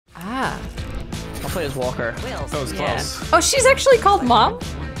play as Walker. That was close. Oh, she's actually called Mom?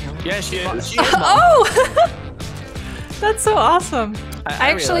 Yeah, she is Mom. Oh! That's so awesome.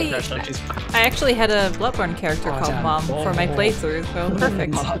 I really actually, like her. I actually had a Bloodborne character called damn. Mom for my playthrough, so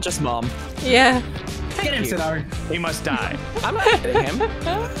perfect. Just Mom. Yeah. Get him, Sinnoh. He must die. I'm not hitting him.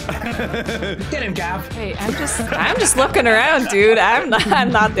 Get him, Gav. Hey, I'm just looking around, dude. I'm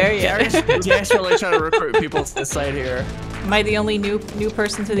not there yet. Gary's really trying to recruit people to this side here. Am I the only new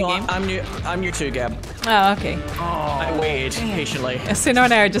person to the game? I'm new too, Gab. Oh, okay. I wait patiently. Sinnoh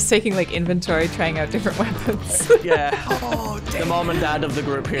and I are just taking like inventory, trying out different weapons. Yeah. The mom and dad of the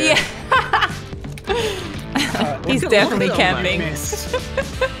group here. Yeah. He's definitely camping. Missed.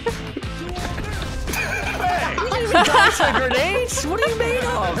 Grenades? What are you made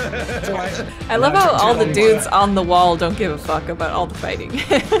of? I love how all the dudes on the wall don't give a fuck about all the fighting.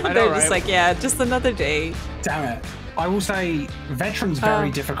 They're just like, yeah, just another day. Damn it. I will say, veteran's very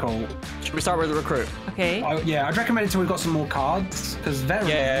difficult. Should we start with the recruit? Okay. Yeah, I'd recommend it until we've got some more cards, because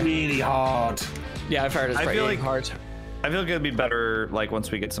veteran's really hard. Yeah, I've heard it's pretty hard. I feel like it'd be better like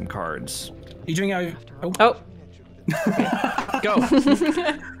once we get some cards. You doing a... Oh. Go.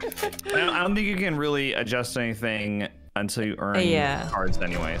 I don't think you can really adjust anything until you earn cards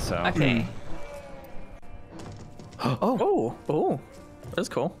anyway, so. Okay. Oh, that's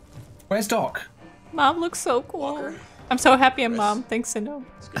cool. Where's Doc? Mom looks so cool. I'm so happy I'm Mom. Thanks, Sinnoh.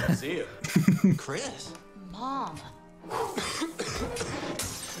 It's good to see you. Chris. Mom.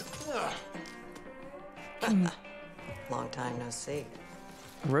 Long time no see.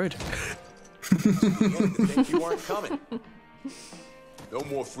 Rude. Didn't think you weren't coming. No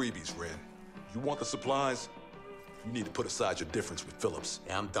more freebies, Ren. You want the supplies? You need to put aside your difference with Phillips.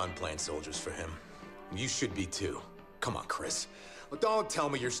 Yeah, I'm done playing soldiers for him. You should be too. Come on, Chris. But don't tell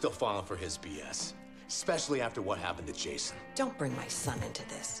me you're still falling for his BS. Especially after what happened to Jason. Don't bring my son into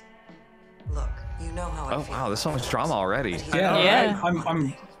this. Look, you know how I feel. Oh wow, there's so much drama already. Yeah.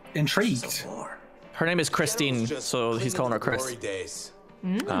 I'm intrigued. Her name is Christine, so he's calling her Chris. Glory days.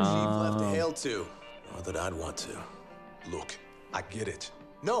 We've left to hail to. Not that I'd want to. Look, I get it.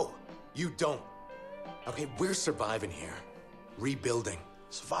 No, you don't. Okay, we're surviving here. Rebuilding.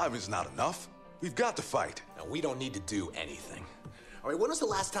 Surviving's not enough. We've got to fight. Now, we don't need to do anything. All right, when was the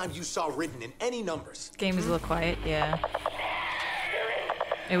last time you saw written in any numbers? Game is a little quiet, yeah.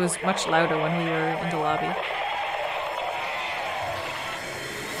 It was much louder when we were in the lobby.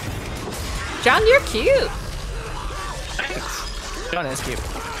 John, you're cute. John is cute.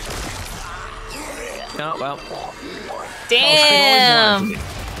 Oh, well. Damn.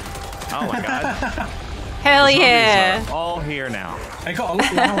 Oh my god. Hell yeah. All here now. I got a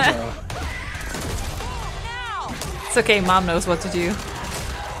lot louder. It's okay, Mom knows what to do.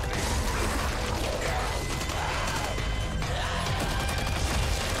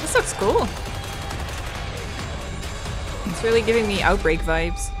 This looks cool. It's really giving me Outbreak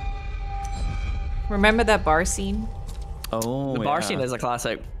vibes. Remember that bar scene? Oh, The bar scene is a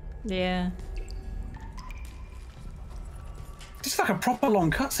classic. Yeah. Just like a proper long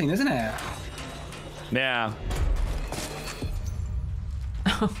cutscene, isn't it? Yeah.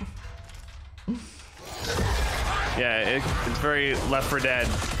 Yeah, it's very Left 4 Dead.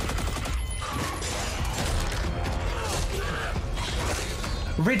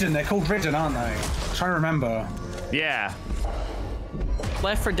 Ridden, they're called Ridden, aren't they? I'm trying to remember. Yeah.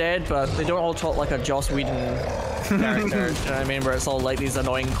 Left 4 Dead, but they don't all talk like a Joss Whedon character. You know what I mean? Where it's all like these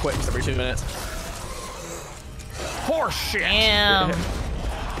annoying quips every 2 minutes. Horseshit. Damn.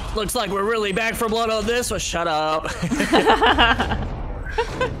 Looks like we're really back for blood on this one. Shut up. God,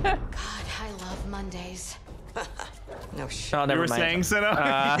 I love Mondays. No shit. Oh, You never were mind. saying, Sinnoh?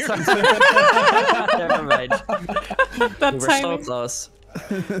 Never mind. That We were so close.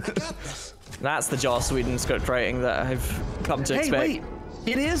 That's the Joss Whedon script writing that I've come to Hey, expect. wait.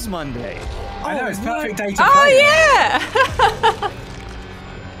 It is Monday. I know, it's perfect day to Oh play. yeah!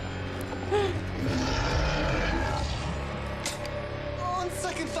 On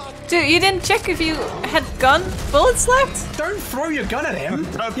second thought, Dude, you didn't check if you had gun bullets left? Don't throw your gun at him.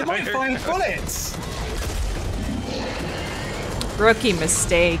 You might find bullets. Rookie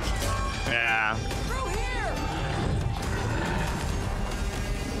mistake. Yeah.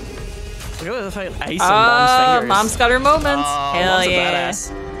 Look at the fight. Ice on Mom's fingers. Mom's got her moments. Oh, Hell Mom's a yeah.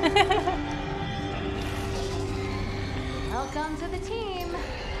 badass. Welcome to the team.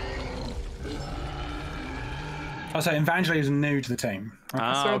 Oh, so Evangeline is new to the team.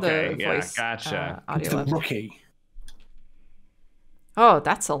 Oh, Sort of okay. the Yeah, voice, gotcha. audio It's the left. rookie. Oh,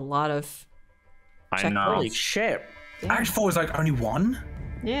 that's a lot of I check know. Holy shit. Act 4 is like only one?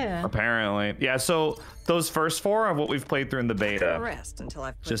 Yeah. Apparently. Yeah, so those first 4 are what we've played through in the beta. Rest until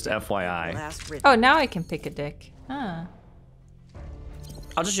I've Just FYI. Oh, now I can pick a deck. Ah.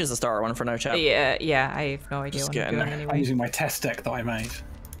 I'll just use the starter one for no chat. Yeah, I have no idea Just what I'm doing I'm anyway. using my test deck that I made.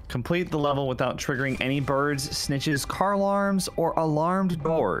 Complete the level without triggering any birds, snitches, car alarms, or alarmed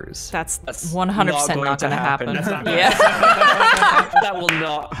doors. That's not 100% not gonna happen. That's not Yeah. That will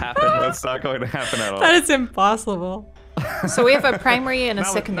not happen. That's not going to happen at all. That is impossible. So we have a primary and a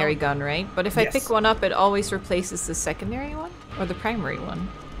secondary gun, right? But if I pick one up, it always replaces the secondary one or the primary one.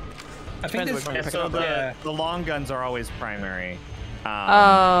 I think Depends which one you pick So up. the long guns are always primary.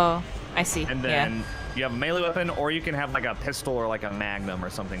 Oh, I see. And then you have a melee weapon, or you can have like a pistol or like a magnum or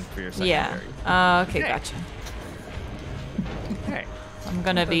something for your secondary. Yeah. Okay, gotcha. Hey. I'm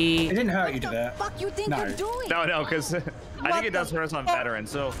gonna be. It didn't hurt you, did it? What you think No. you're doing? No, because I think it does hurt us on veterans.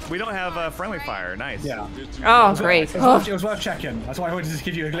 So we don't have friendly fire. Nice. Yeah. Oh, great. It was worth checking. That's why I wanted to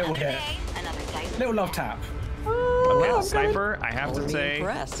give you a little hit. Little love tap. Okay, sniper, I have to say,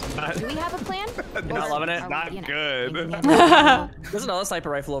 Do we have a plan? You're not loving it? not good. There's another sniper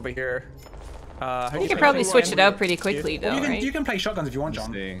rifle over here. You can probably switch it out pretty quickly, though, right? You can play shotguns if you want,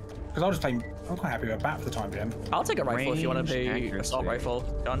 John. See. Because I'll just play. I'm quite happy with a bat for the time being. I'll take a rifle if you want to Range play accuracy. assault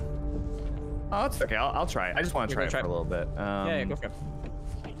rifle, John. Oh, it's okay. I'll try it. I just want to try it for a little bit. Yeah, go for it.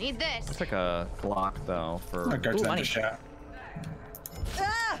 I need this. Let's pick a Glock though for. I'll go to them money. to chat.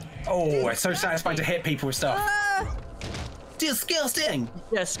 Oh, it's so satisfying to hit people with stuff. Disgusting!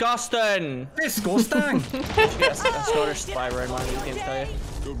 Disgusting! Disgusting! Yes, a Scottish spy in one of these games, tell you.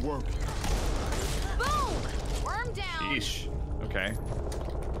 Good work. Boom! Worm down. Yeesh. Okay.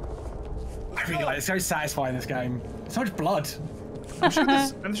 I really like it. It's so satisfying, this game. So much blood.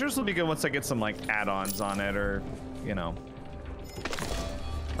 I'm sure this will be good once I get some like add-ons on it, or you know,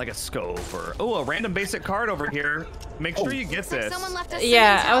 like a scope or a random basic card over here. Make sure you get this. Someone left us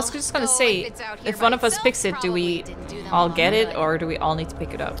Yeah, some I was intel. just gonna So say, it's out here if by one of us itself, picks it, do we probably didn't do them all on get it, right. or do we all need to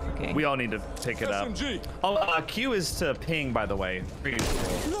pick it up? Okay. We all need to pick it up. SMG. Oh, Q is to ping, by the way. Pretty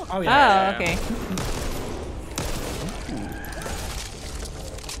useful. Oh, Oh, yeah. okay.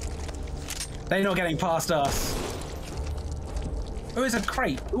 They're not getting past us. Oh, it's a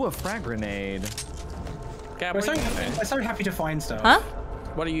crate. Ooh, a frag grenade. Gab, We're what so, are you using? we're so happy to find stuff. Huh?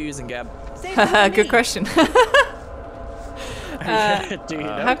 What are you using, Gab? Good question. Do you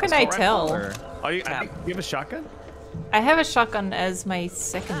know? How can I Assault tell? rifle, or- Oh, you have a shotgun? I have a shotgun as my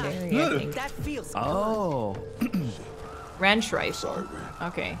secondary, I think. That feels Oh. Ranch rifle.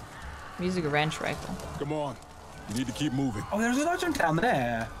 Okay. I'm using a ranch rifle. Come on. You need to keep moving. Oh, there's a lot of them down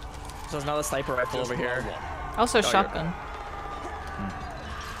there. So there's another sniper rifle over here. Also shotgun.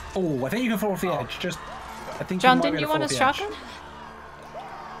 Oh, I think you can fall off the edge. Just, I think. John, might didn't be you able want to a fall off the shotgun? edge.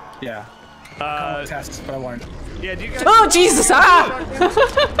 Yeah. Can't test, but I won't. Yeah, do you guys... Oh, Jesus! Ah!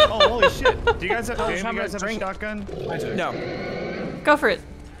 Oh, holy shit. Do you guys have, do you guys have a shotgun? I do. No. Go for it.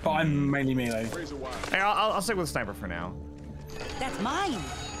 But I'm mainly melee. Hey, I'll stick with sniper for now. That's mine.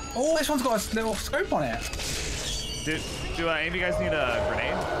 Oh, this one's got a little scope on it. Do any of you guys need a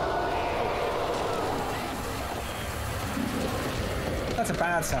grenade? That's a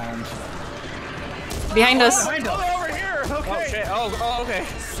bad sound. Behind us. Behind us. Oh, over here! Oh Okay. shit! Oh, okay.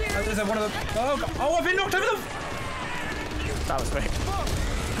 Oh, there's one of the. Oh, God. Oh, I've been knocked over the. That was quick.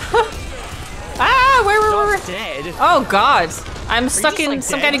 Ah, where? Dead. Oh God, I'm stuck just, in like,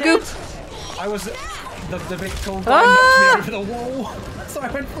 some dead, kind of goop. I was. The big tall guy Ah! knocked me over the wall, so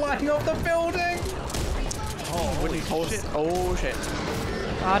I went flying off the building. Oh shit! Oh shit!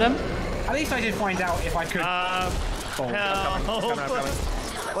 Got him. At least I did find out if I could. fall. Help.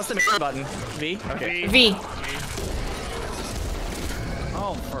 What's the main button? V. Okay. V.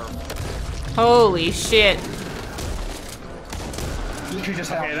 Oh, for. Holy shit. Literally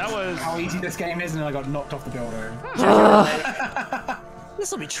just Okay, that was- how easy this game is, and I got knocked off the building.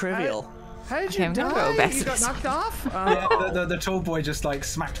 This will be trivial. How did Okay, you I'm gonna die? go back You to got this. knocked off? Yeah, the tall boy just like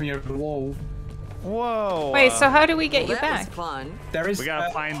smacked me over the wall. Whoa. Wait, so how do we get you That back? was fun. There is. We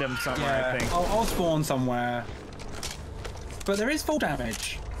gotta find him somewhere, Yeah, I think. I'll spawn somewhere. But there is full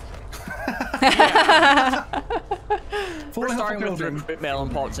damage. We're Falling off a starting with the building. recruit mail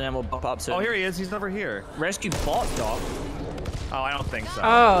and pots, and then we'll pop up soon. Oh, here he is. He's over here. Rescue bot dog. Oh, I don't think so.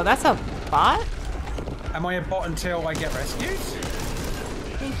 Oh, that's a bot? Am I a bot until I get rescued?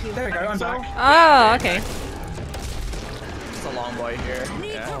 Thank you. There we go, I'm back. Oh, okay. It's a long boy here.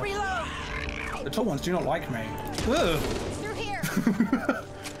 Need to reload. The tall ones do not like me. Through here.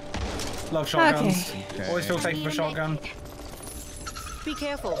 Love shotguns. Okay. Always feel safe with a shotgun. Be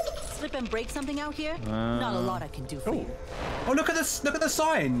careful. Slip and break something out here. Not a lot I can do for you. Oh, look at this! Look at the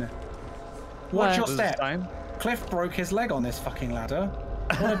sign. Watch What? your This is step. fine. Cliff broke his leg on this fucking ladder.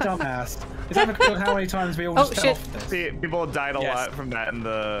 What a dumbass. Is that because how many times we all Oh, just shit. fell off this? See, people died a Yes. lot from that in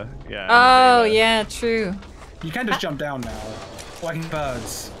the Oh, in the beta. yeah, true. You can just jump down now. Like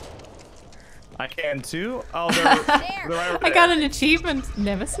birds. I can too. Oh, they're right over I got an achievement,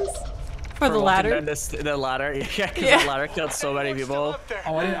 Nemesis, for the walking ladder. down the ladder. Yeah, because Yeah. the ladder killed so many people.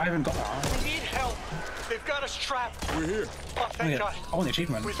 Oh, I haven't got that. We need help. They've got us trapped. We're here. Oh, thank God. I want the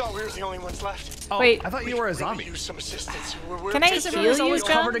achievement. We thought we were the only ones left. Oh, Wait. I thought you were a We zombie. use some assistance. We're Can I just- heal Everyone's you, always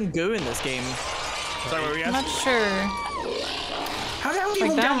John? covered in goo in this game. Sorry, what were you I'm asking? not sure. How the hell do you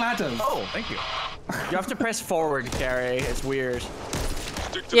Like walk down that? ladders? Oh, thank you. You have to press forward, Gary. It's weird.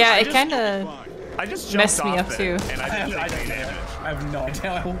 Yeah, it kind of. I just jumped Messed me off up it, too. and I didn't take any damage. I have no idea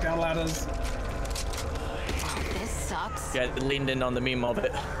how I walk down ladders. This sucks. Yeah, it leaned in on the meme of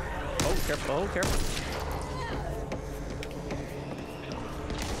it. Oh, careful. Oh, careful.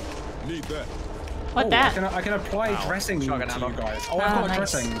 Need that. What Oh, that? I can apply dressing to you Shotgun ammo. guys. Oh, I've Oh, got nice.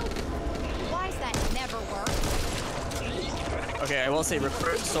 dressing. Why's that never work? Okay, I will say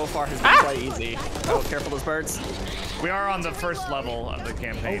recruit so far has been quite easy. Oh, careful those birds. We are on the first level of the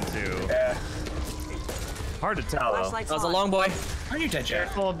campaign too. Yeah. Hard to tell though. That was a long boy. Are you dead yet?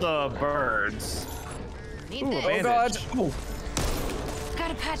 Careful of the birds. Need Ooh, this. bandage. God. Oh,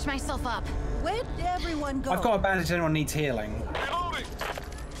 Gotta patch myself up. Where'd everyone go? I've got a bandage. Anyone needs healing?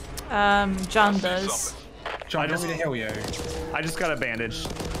 John does. John, I do you want me to just- heal you? I just got a bandage.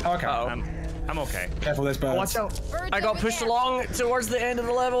 Oh, okay. Uh-oh. I'm okay. Careful, there's birds. Watch out. Birds I got over pushed there. along towards the end of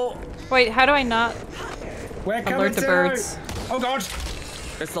the level. Wait, how do I not We're coming alert the to. birds? Oh God,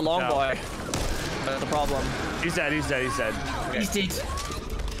 It's the long No. boy. That's the problem. He's dead. He's dead. He's dead. he's dead.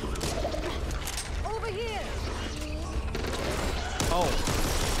 Over here. Oh.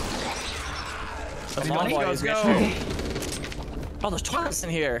 The long Anybody? boy Let's is go. mission. Oh, there's toilets in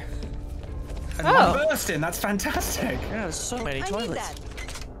here. And Oh. one bursting. That's fantastic. Yeah, there's so many I need toilets. that.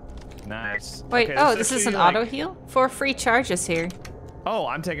 Nice. Wait, Okay, oh, there's this is an actually, auto heal? 4 free charges here. Oh,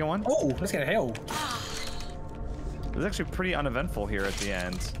 I'm taking one. Oh, let's get a heal. It was actually pretty uneventful here at the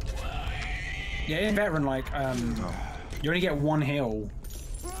end. Yeah, in veteran, like, you only get one heal.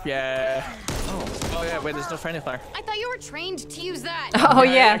 Yeah. Oh yeah, wait, there's no friendly fire. I thought you were trained to use that. Oh, I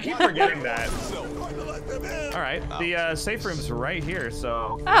yeah. keep forgetting that. All right, the safe room's right here,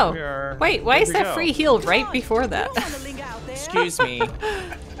 so. we Oh, are wait, why good is to that go. free heal right before that? You don't want to linger out there. Excuse me.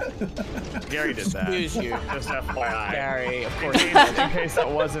 Gary did that. Excuse you. Just FYI. Gary, of course. In case that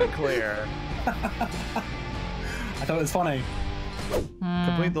wasn't clear. I thought it was funny.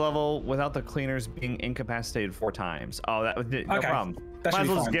 Complete the level without the cleaners being incapacitated 4 times. Oh, that no Okay, problem. that should Might as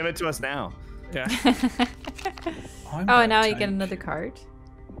be well just fine. give it to us now. Yeah. I'm Oh, gonna now you take- get another card.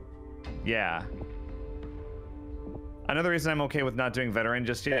 Yeah. Another reason I'm okay with not doing veteran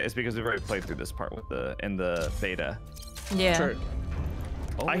just yet is because we've already played through this part with in the beta. Yeah. True.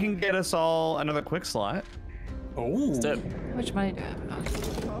 I can get us all another quick slot. Oh. That's it. Which might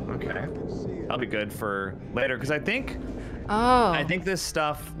have. Okay. That'll be good for later because I think Oh. this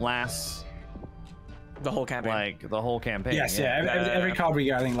stuff lasts The whole campaign. like the whole campaign. Yes, yeah. Every card we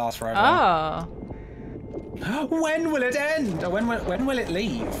get, I think, lasts forever. Oh. When will it end? Or when will it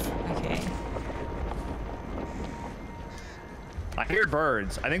leave? Okay. I hear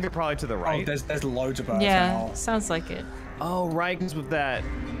birds. I think they're probably to the Oh, right. there's loads of birds Yeah, now. sounds like it. Oh, right, because with that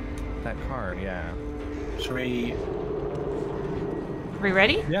card, yeah. Should we? Are we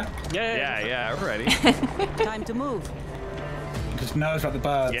ready? Yeah. Yeah, we're ready. Time to move. Just knows about the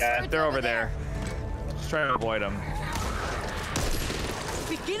birds. Yeah, they're over there. Just try to avoid them.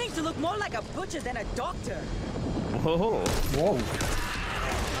 Beginning to look more like a butcher than a doctor. Whoa. Whoa.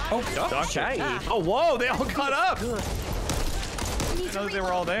 Oh, doctor. Oh, whoa, they all got up. I Need didn't know to they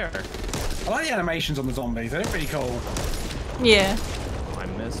were all there. I like the animations on the zombies. They look pretty cool. Yeah. I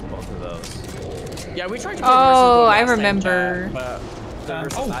missed both of those. Yeah, we tried to play Oh, versus I last time, remember. chat, but there were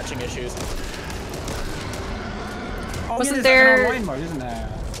some Oh. patching issues. Oh, Wasn't yeah, there's there- an online mode, isn't there?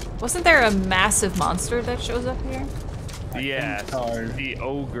 Wasn't there a massive monster that shows up here? Yeah, so. the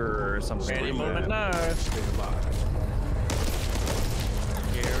ogre or something. Any like moment that. now.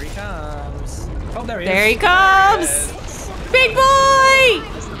 Here he comes. Oh, there he There he is. comes! Yes. Big boy!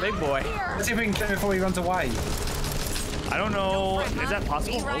 That's the big boy. Let's see if we can kill him before he runs away. I don't know. Is that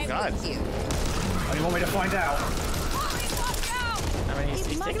possible? be Oh, right God. with you. Oh, you want me to find out? I mean,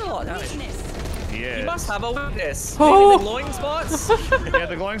 he's taking a lot of damage. He He is. must have a weakness. Oh. Maybe the glowing spots? Yeah,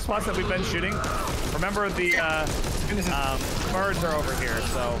 the glowing spots that we've been shooting. Remember, the birds are over here,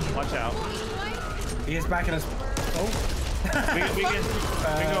 so watch out. He is back in his. Oh. We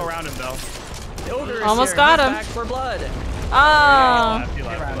can go around him, though. The ogre is Almost here. got He's him. Back for blood. Oh. He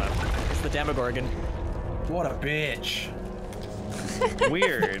left. It's the Demogorgon. What a bitch.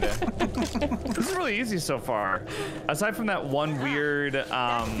 Weird. This is really easy so far. Aside from that one weird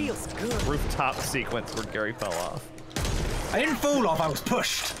rooftop sequence where Gary fell off. I didn't fall off, I was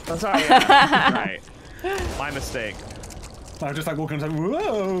pushed. That's all right. Yeah. Right. My mistake. I was just like walking and like,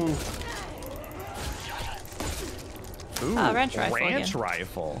 whoa. Ooh, ranch rifle ranch again.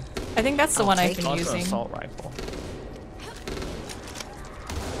 rifle. I think that's the one I've been Also using. assault rifle.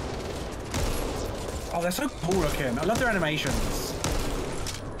 Oh, they're so cool looking. I love their animations.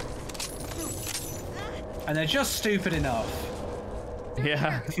 And they're just stupid enough.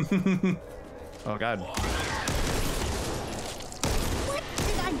 Yeah. Oh god. What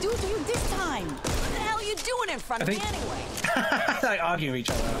did I do to you this time? What the hell are you doing in front of me anyway? They like argue with each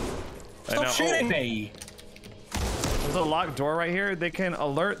other. Stop shooting me! There's a locked door right here. They can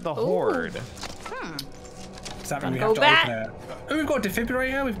alert the horde. Does that mean we have to open it? Oh, we've got a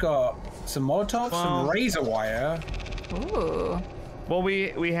defibrillator, we've got some Molotovs, some razor wire. Ooh. Well,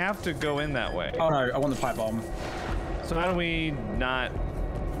 we have to go in that way. Oh no, I want the pipe bomb. So how do we not?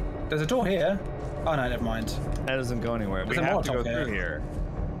 There's a door here. Oh no, never mind. That doesn't go anywhere. We There's a have to go Molotov through here.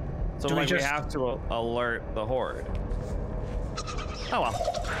 So Do we like we just- have to alert the horde. Oh well.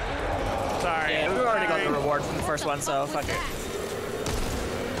 Sorry. Yeah, we already got the reward from the first one, so fuck it.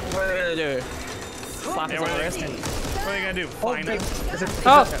 What are they gonna do? Slap Yeah, us what on are the they wrist? gonna do? What are they gonna do? Find us?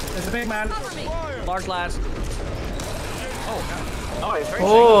 There's a big man. Large lad. Oh, he's very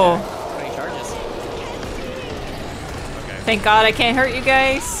Oh. shaky there. 20 charges. Okay. Thank God I can't hurt you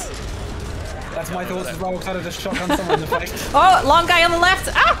guys. That's my thoughts as well, because I just shotgun someone in the face. Oh, long guy on the left.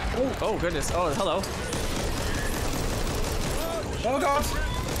 Ah! Oh goodness. Oh, hello. Oh god!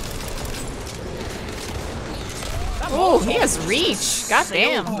 Oh, he has reach. God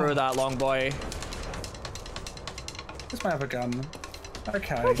damn. Through that long boy. This might have a gun.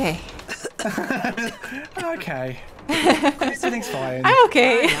 Okay. Okay. Okay. Everything's fine. I'm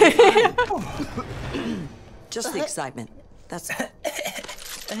okay. Just the excitement. That's I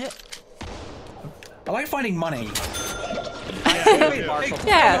like finding money.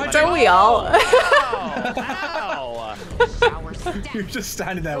 Yeah, don't we all? Ow! You're just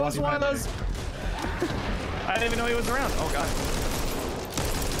standing there. That was one of those. I didn't even know he was around. Oh god.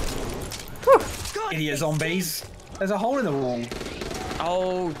 Idiot zombies. There's a hole in the wall.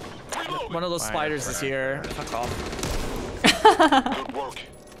 Oh, one of those spiders is here. Fuck off. Good work.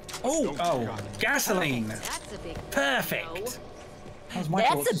 Oh, gasoline. That's a big Perfect. That was my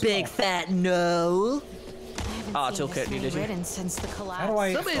That's thoughts a as big well. fat no. Ah, toolkit, you did you? ridden since the collapse. How do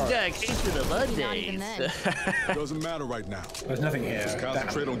I? Somebody's got a case of the mud Not even days. then. Doesn't matter right now. There's nothing here. Just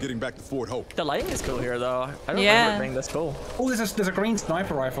concentrate on getting back to Fort Hope. The lighting is cool here, though. I don't Yeah. remember it being this cool. Oh, there's a green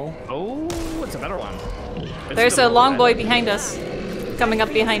sniper rifle. Oh, it's a better one. It's There's the a long boy red. behind us. Coming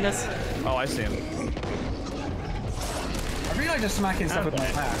up behind us. Oh, I see him. I really like just smacking stuff with my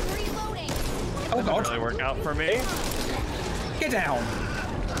back. Reloading. Oh Didn't god. really work out for me. Get down.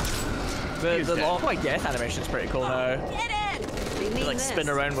 The dead. long boy death animation is pretty cool now. Get it. They like spin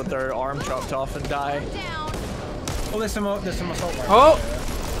around with their arm chopped off and die. Down. Oh, there's some assault rifles. Oh!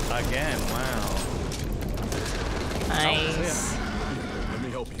 Again, wow. Nice. Let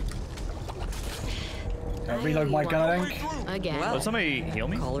me help you. Reload my gun, I think. Again. Will somebody heal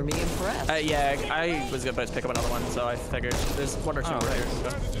me? Color me impressed. Yeah, I was about to pick up another one, so I figured there's one or two over here. So.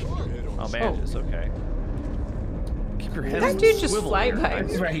 Oh, bandages, okay. Keep your head That dude just swivel fly here. by.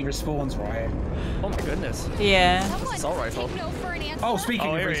 This is where he respawns, right? Oh my goodness. Yeah. Assault rifle. Take no for an answer. Oh, speaking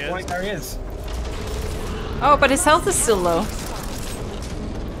Oh, of here he respawning, is. there he is. Oh, but his health is still low.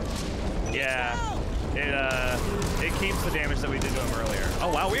 Yeah. It keeps the damage that we did to him earlier.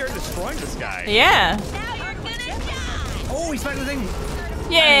 Oh wow, we are destroying this guy. Yeah. Now you're gonna die. Oh, he's back to the thing.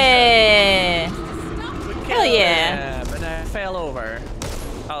 Yeah. Hell yeah. Yeah, but I fell over.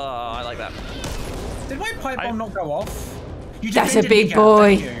 Oh, I like that. Did my pipe bomb not go off? You That's a defended big me, Kat,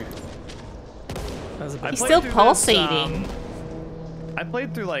 boy. thank you. That was a I bit He's played still through this, pulsating. I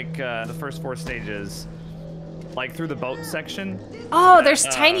played through like the first 4 stages, like through the boat section. Oh, there's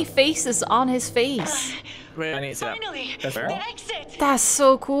tiny faces on his face. Wait, I need to see that. Finally, That's the right. exit. That's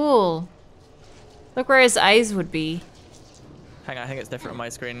so cool. Look where his eyes would be. Hang on, I think it's different on my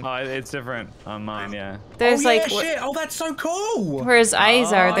screen. Oh, it's different on mine, yeah. There's oh, like yeah, shit. Oh, that's so cool. where his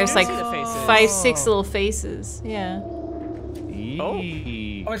eyes are. There's I like see the faces. 5, 6 little faces. Yeah.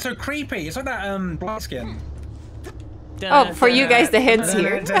 Eee. Oh, it's so creepy. It's like that black skin. Oh, for you guys, the head's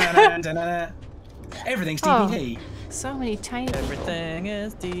here. Everything's Oh. DVD. So many tiny. Everything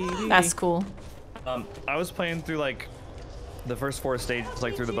is DVD. That's cool. I was playing through like the first 4 stages,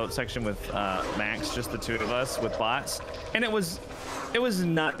 like through the boat section with Max, just the 2 of us with bots, and it was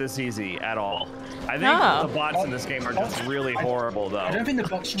not this easy at all. I think the bots in this game are just really horrible, though. I don't think the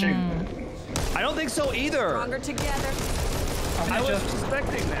bots do. I don't think so either. Stronger together. I was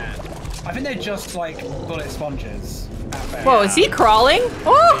suspecting that. I think they're just like bullet sponges. Whoa, is he crawling?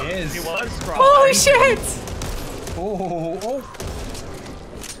 Oh! He is. He was crawling. Holy shit! Oh.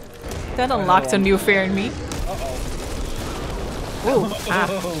 That unlocked a new fear in me. Uh-oh. Ooh,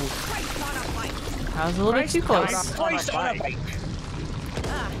 that was a little bit too close. Christ on a bike.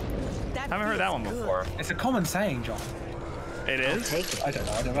 I haven't heard that one before. It's a common saying, John. It is? I don't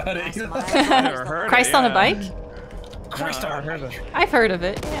know. I've never heard it either. I've never heard Christ it, on a bike? Christ on a bike. I've heard of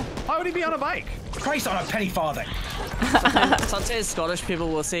it, yeah. Why would he be on a bike? Christ on a penny farthing. Sometimes Scottish people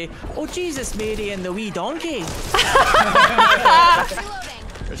will say, "Oh Jesus, Mary and the wee donkey."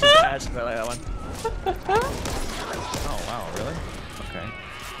 Which is bad. I like that one. Oh wow, really? Okay.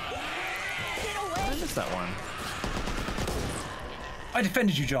 I missed that one. I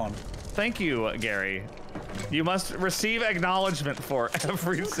defended you, John. Thank you, Gary. You must receive acknowledgement for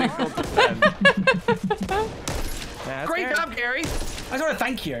every single defense. Great job, Gary. I just want to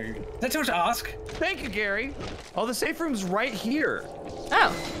thank you. That's too much to ask. Thank you, Gary. Oh, the safe room's right here.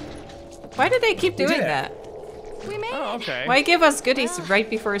 Oh. Why do they keep doing that? We made Oh, okay. Why give us goodies right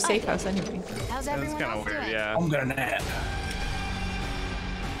before a safe house anyway? How's That's everyone kind else of weird, doing? yeah. I'm gonna nap.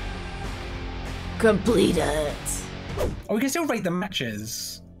 Completed. Oh, we can still rate the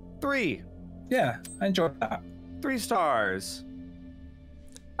matches. 3. Yeah, I enjoyed that. 3 stars.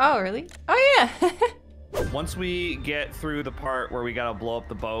 Oh, really? Oh, yeah. Once we get through the part where we gotta blow up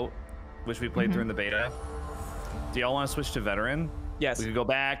the boat, which we played through in the beta, do y'all want to switch to veteran? Yes. We could go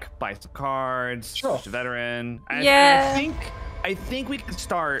back, buy some cards, switch to veteran. And Yeah. I think we could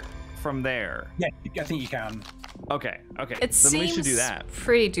start from there. Yeah, I think you can. Okay. It then seems we should do that.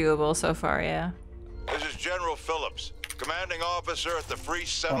 pretty doable so far, yeah. This is General Phillips, commanding officer at the Free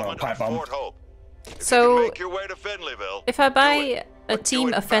Settlement pipe of bomb. Fort Hope. If you So, can make your way to Finleyville, if I do buy it, a but do team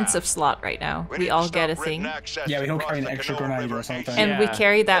it offensive fast. slot right now, We we need to all stop get a written thing. access Yeah, we don't across carry an the extra Canoa grenade River or something. And we Yeah.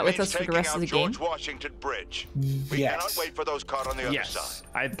 carry that with means us for the taking rest of the out game. George Washington Bridge. We Yes. cannot wait for those caught on the other Yes.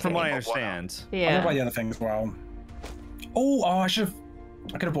 side. From what I Okay. understand. I'll Yeah. buy the other thing as well. Oh, I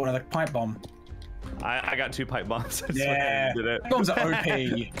could have bought another pipe bomb. I got 2 pipe bombs. That's Yeah. why I did it. Bombs are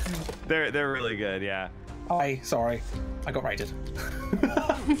OP. They're really good, yeah. Sorry. I got raided.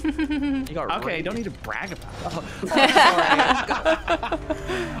 You got Okay, don't need to brag about it.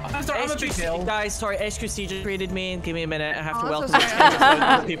 I'm sorry, I'm a big deal. Guys, sorry, SQC just created me. Give me a minute. I have to welcome that's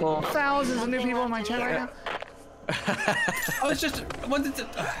some people. Thousands of new people in my chat right now. I was just wanted to.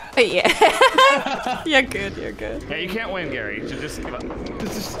 Yeah. You're good, you're good. Yeah, you can't win, Gary. Just give up.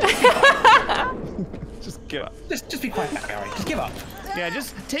 Just give up. Just be quiet, Gary. Just give up. Yeah,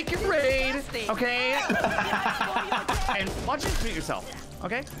 just take your raid, okay? And why don't you just mute yourself,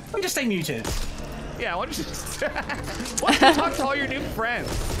 okay? Let me just stay muted. Yeah, why don't you just... why don't you talk to all your new friends?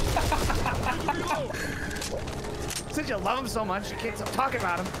 Since you love them so much, you can't stop talking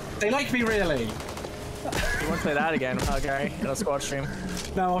about them. They like me really. You want to play that again, Gary, in a squad stream?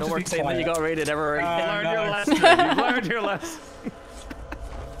 No, I'll No just more be saying that you quiet. got raided ever again. You learned no. your lesson. You learned your lesson.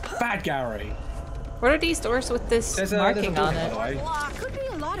 Bad Gary. What are these doors with this There's a marking door, on by it? the way. Wow, could be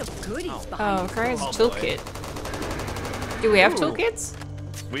a lot of goodies Oh, behind requires a boy. toolkit. Do we have Ooh. toolkits?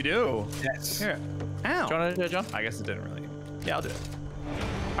 We do. Yes. Here. Ow. Do you want to do it, John? I guess it didn't really. Yeah, I'll do it.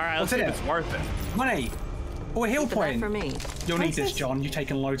 All right, let's What's see in if it? it's worth it. Money. Oh, a heal point. for me. You'll need this, John. You've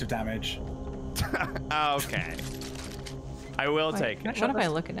taken loads of damage. Okay. I will Wait, take it. what am I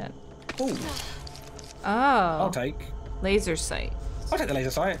looking at? Oh, Oh, I'll take. laser sight. I'll take the laser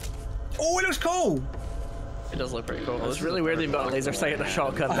sight. Oh, it looks cool. It does look pretty cool. It's really weird they've got a laser sight and a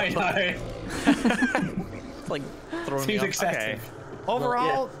shotgun. I know. It's like throwing me Seems off. excessive. Okay.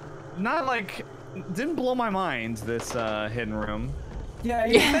 Overall, not like didn't blow my mind this hidden room. Yeah,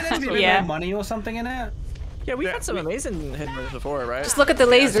 you yeah. There's a bit Yeah. more money or something in it. Yeah, we've had some amazing hidden rooms before, right? Just look at the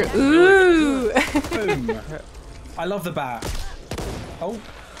laser. Ooh. Boom. I love the bat. Oh.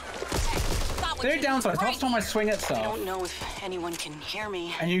 There are downsides. Last time I swing at I stuff, don't know if anyone can hear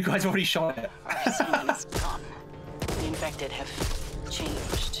me. and you guys already shot it. Someone is gone. The infected have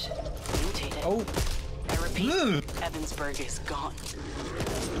changed, mutated. Oh. I repeat, Ugh. Evansburg is gone.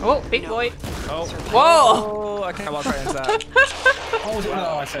 Oh, big boy. Oh. Whoa. Oh, I can't walk right into that. Oh,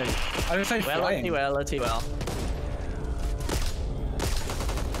 no, I see. I was say flying. Well.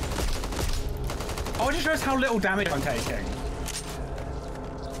 Oh, I just realized how little damage I'm taking.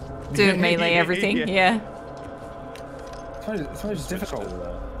 Do melee everything, yeah. It's difficult.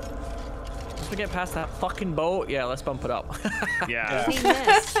 we get past that fucking boat, yeah, let's bump it up. Yeah. Seen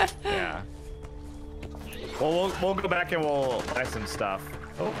this. Yeah. Well, we'll go back and we'll buy some stuff.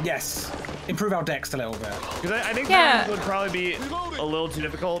 Yes. Improve our decks a little bit. Because I think Yeah. that would probably be a little too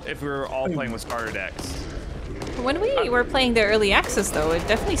difficult if we were all playing with starter decks. When we were playing the early access, though, it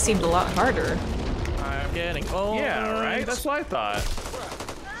definitely seemed a lot harder. I'm getting old. Yeah, right? That's what I thought.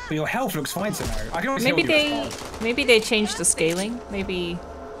 But your health looks fine to know. I can always Maybe heal you. maybe they changed the scaling. Maybe,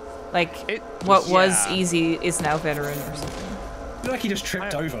 like, It- what was yeah. easy is now veteran or something. I feel like he just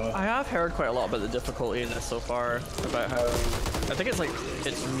tripped over. I have heard quite a lot about the difficulty in this so far. About how I think it's like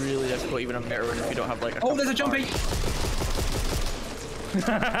it's really difficult even on veteran if you don't have like. Oh, there's a jumpy.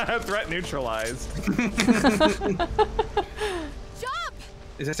 Threat neutralized. Jump!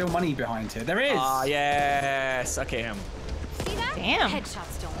 Is there still money behind here? There is. Ah, yes. Okay. See that? Damn.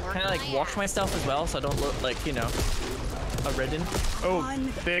 Headshots don't work. Kind of like wash myself as well, so I don't look like a ridden. Oh,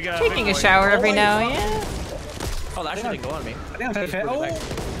 big. Taking big a boy. shower every now and yeah. Oh, that actually didn't go on me. I think I'm taking it.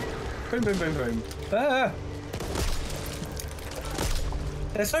 Oh. Boom, boom, boom, boom. Ah.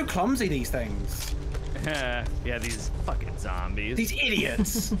 They're so clumsy, these things. Yeah, these fucking zombies. These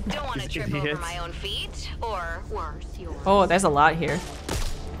idiots. Don't want to These trip idiots. over my own feet, or worse, yours. Oh, there's a lot here.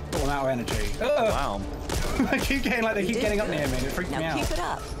 All out of energy. Wow. I keep getting like they keep getting up near me and it freaks me Now out. keep it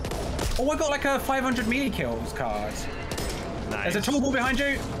up. Oh, I got like a 500 melee kills card. Nice. There's a tall ball behind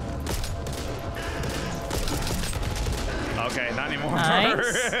you. Okay, not anymore.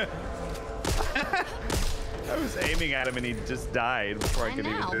 Nice. I was aiming at him and he just died before I could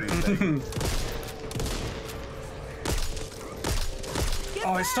even do anything.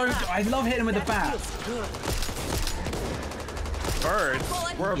 Oh, it's so. I love hitting him with the bat.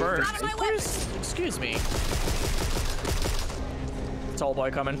 Birds? We're a bird. Excuse me. Tall boy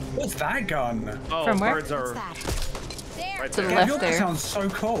coming. What's that gun? Oh, From where? birds are That. right To the there. left Your gun there. sounds so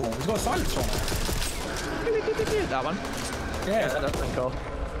cool. It's got a silencer on it. That one. Yeah, That's pretty cool.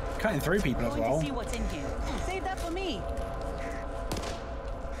 cutting through people as Going to well. see what's in here. Save that for me.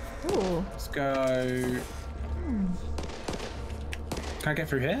 Ooh. Let's go. Can I get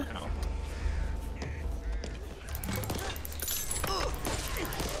through here?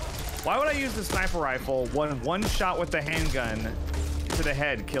 Why would I use the sniper rifle when one shot with the handgun to the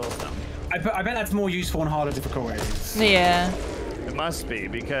head kills them? I bet that's more useful on harder difficulties. Yeah. It must be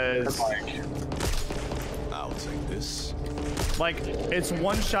because Like, I'll take this. like it's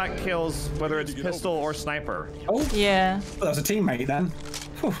one shot kills whether it's pistol or sniper. oh, Yeah. well, that was a teammate then.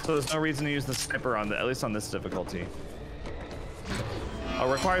 Whew. So there's no reason to use the sniper on at least on this difficulty.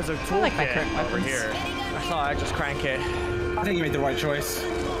 Oh, requires a toolkit like my current over weapons. here. I thought I'd just crank it. I think you made the right choice.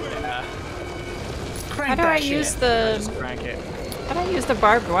 Yeah, Crank How do that I shit. use just the crank it. how do I use the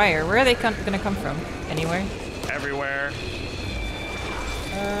barbed wire? Where are they gonna come from? Anywhere? Everywhere.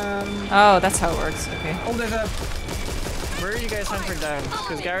 Oh, that's how it works. Okay. Oh, there's a. Where are you guys hunkering down?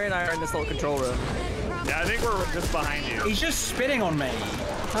 Because Gary and I are in this little control room. Yeah, I think we're just behind you. He's just spitting on me.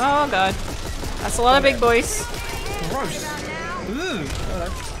 Oh god. That's a lot of big boys. Gross. Ooh.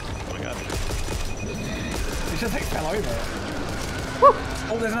 Oh my god. He just like fell over.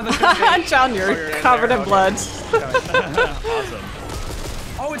 Oh, there's another. jumpy. John, you're you're in covered there, in okay. blood. Awesome.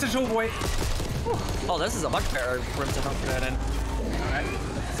 Oh, it's a tall boy. Oh, this is a much better room to hunker down in. Alright,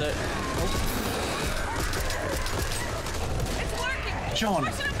 that's it. John,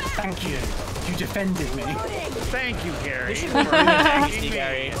 thank you. You defended me. Thank you, Gary. See, for attacking me.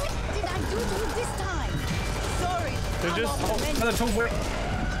 Gary. Did I do it this time? Sorry. They're just Another tall boy.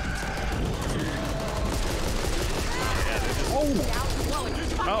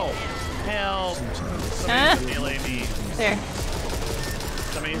 oh, help! Huh? Somebody melee me. There.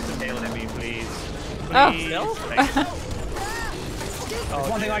 Somebody needs to melee me, please. Oh. Please. Thank you. There's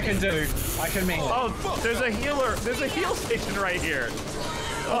one thing I can do. I can melee. Oh, there's a healer. There's a heal station right here.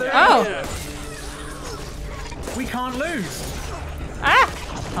 Oh. Yeah, We can't lose. Ah!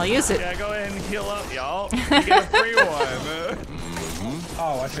 I'll use it. yeah, go ahead and heal up, y'all. You get a free one.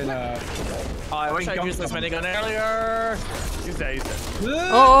 Oh, I've been Oh, I wish I'd used this minigun earlier. Use that, use that.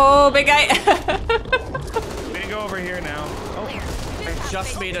 Oh, big guy. We can go over here now. I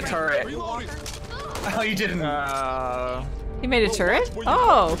just made a turret. Oh, you didn't. You made a turret?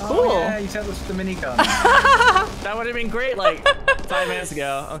 Oh, cool. Oh, yeah, you said it was the minigun. That would have been great like 5 minutes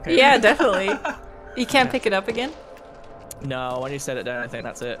ago. Okay. Yeah, definitely. You can't pick it up again? No, when you set it down, I think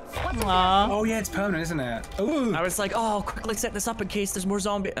that's it. Aw. Oh, yeah, it's permanent, isn't it? Ooh. I was like, oh, quickly set this up in case there's more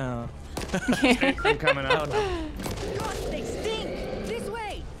zombie. Oh. I'm coming up. They stink. This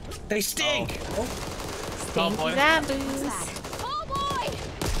way. They stink. Oh. Stinky zombies. Oh boy.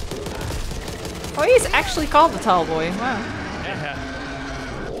 Oh, he's actually called the tall boy. Wow. Yeah.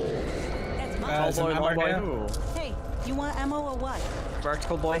 Tall some boy, ammo long boy. here. Ooh. Hey, you want ammo or what?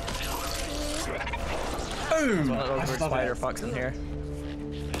 Vertical boy. Boom! One of those I weird love spider it. fucks in here.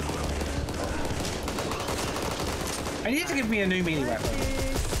 I need to give me a new melee weapon.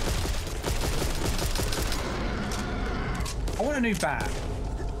 I want a new bat.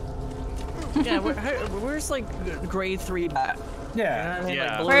 Yeah, where's like grade 3 bat? Yeah. You know what I mean? Yeah.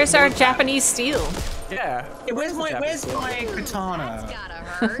 Like, blue- Where's our blue bat. Japanese steel? Yeah. Where's my Japanese katana? Gotta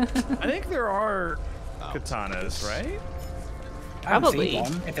hurt. I think there are katanas, right? I haven't Probably. seen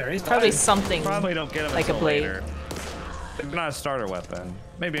one. If there is, Probably though. something. Probably don't get them Like a until blade. later. They're not a starter weapon.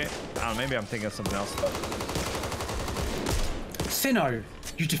 Maybe. I don't know, maybe I'm thinking of something else. Sinnoh,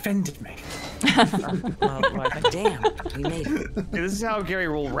 you defended me. Damn, we made it. This is how Gary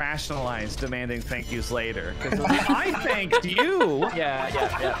will rationalize demanding thank yous later. Because I thanked you. Yeah.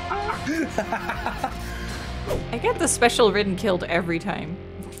 I get the special ridden killed every time.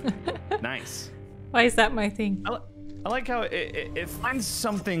 Nice. Why is that my thing? I like how it finds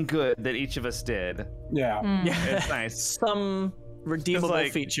something good that each of us did. Yeah. It's nice. Some redeemable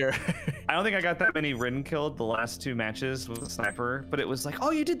like- feature. I don't think I got that many ridden killed the last 2 matches with a sniper, but it was like,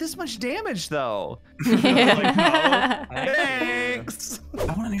 oh, you did this much damage though. Yeah. Thanks. I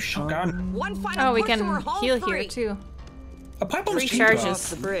want a new shotgun. One final Oh, we push and we're can home heal free. here too. A pipe bomb's 3 cheaper. charges. Off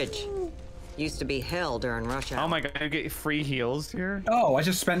the bridge. Used to be hell during rush hour. Oh my god, I get free heals here. Oh, I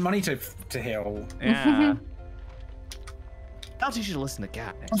just spent money to heal. Yeah. I'll teach you to listen to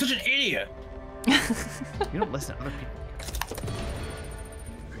Gap. I'm such an idiot. You don't listen to other people.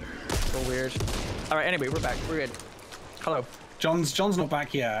 So weird. All right. Anyway, we're back. We're good. Hello. John's not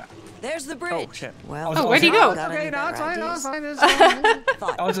back yet. There's the bridge. Oh shit. Well, Oh, where'd he go? Okay, now it's fine. I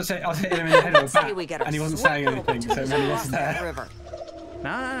was hitting him in the head with a Say we get bat, a and he wasn't swift saying little anything, so bit maybe he across wasn't that there. river.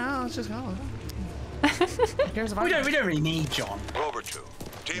 No, let's just go. Who cares if We don't really need John. Over 2.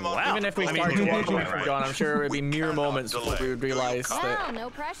 Team on. Wow. Even if we I mean, started you walking did from right. John, I'm sure it would be mere moments before we would realize that Oh, no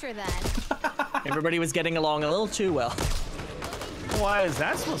pressure then. everybody was getting along a little too well. Why is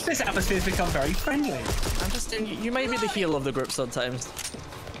that supposed to This atmosphere's become very friendly. I'm just you might be the heel of the group sometimes.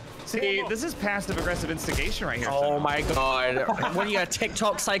 See, this is passive aggressive instigation right here. Oh my god. What are you, a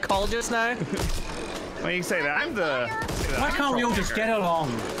TikTok psychologist now? When you say that, I'm the. Why can't we all just get along?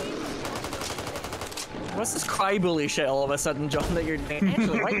 What's this crybaby shit all of a sudden, John, that you're doing?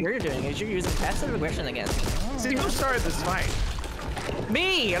 Actually, what you're doing is you're using passive aggression against me. See, who started this fight?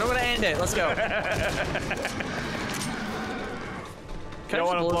 Me! And I'm gonna end it. Let's go. You don't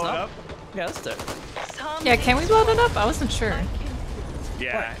want to blow it up? Yeah, let's do it. Yeah, can we blow it up? I wasn't sure.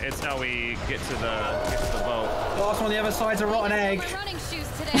 Yeah, it's how we get to the boat. Last on the other side's a rotten egg. My running shoes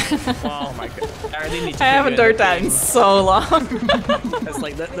today. Oh my god. I haven't done that in so long. It's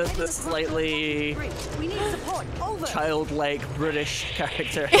like the slightly We need support. Over. childlike British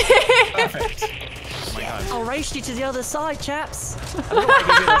character. Perfect. Oh my god. I'll race you to the other side, chaps. I don't know why you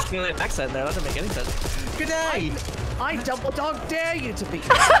did an Australian accent there. That doesn't make any sense. Good day. I double dog dare you to beat me.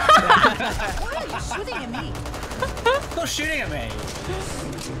 Why are you shooting at me? Stop shooting at me.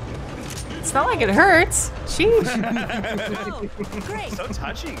 It's not like it hurts. Sheesh. Oh, great. So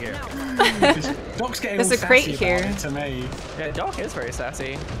touchy here. Doc's getting There's all a crate sassy here. about it to me. Yeah, Doc is very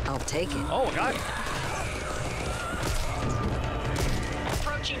sassy. I'll take it. Oh god.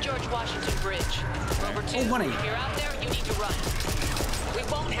 Approaching George Washington Bridge. Over 2. Oh, money. If you're out there, you need to run. We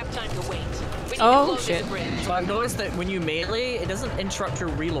won't have time to wait. We need to Oh, close shit. this bridge. So I've noticed that when you melee, it doesn't interrupt your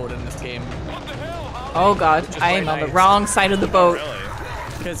reload in this game. Oh god, I am on the wrong side of the boat. Really?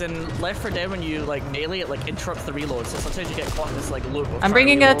 Because in Left 4 Dead, when you like melee, it like interrupts the reload. So sometimes you get caught in this like loop. of I'm trying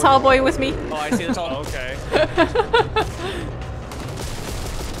bringing to a reload. tall boy with me. Oh, I see the tall. Okay.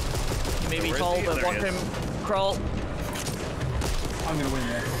 Maybe Where's tall, he? but There watch he is. him crawl. I'm gonna win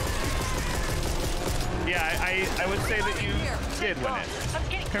this. Yeah, I would say that you did win it.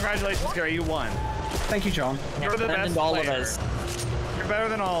 Congratulations, Gary, you won. Thank you, John. You're the Better best than all of player. us. You're better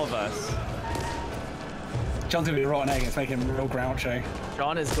than all of us. John's gonna be a rotten egg. It's making him real grouchy.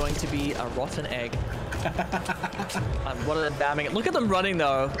 John is going to be a rotten egg. What a damning it. Look at them running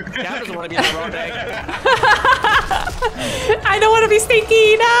though. Gab doesn't want to be a rotten egg. I don't want to be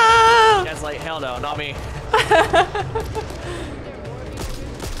stinky, no! Gad's like, hell no, not me.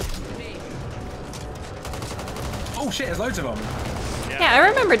 Oh shit, there's loads of them. Yeah, I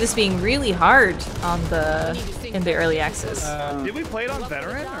remember this being really hard on in the early access. Did we play it on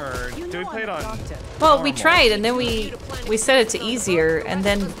veteran or did we play it on? Well, we normal? tried and then we set it to easier, and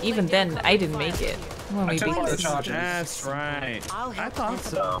then even then I didn't make it when we I took beat one of the this. charges. That's right. I thought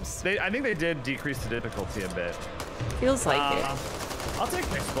so. I think they did decrease the difficulty a bit. Feels like it. I'll take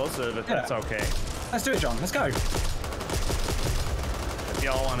an explosive if Yeah. that's okay. Let's do it, John. Let's go. if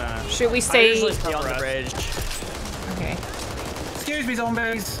y'all wanna. Should we I stay usually stay on the bridge. Okay. Excuse me,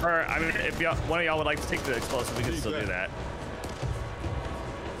 zombies. Or I mean, if one of y'all would like to take the explosive, we can still do that.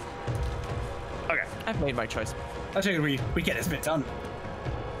 Okay. I've made my choice. I think we get this bit done.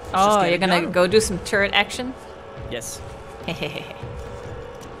 Oh, you're gonna go do some turret action? Yes.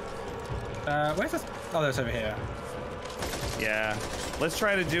 Where's this? Oh, that's over here. Yeah. Let's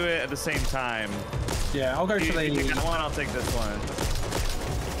try to do it at the same time. Yeah, I'll go You for the. take that one, I'll take this one.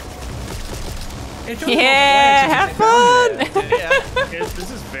 Yeah, have fun!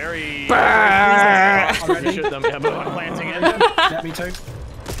 This is very. Shoot them. Yeah, but I'm planting it. Yeah, me too.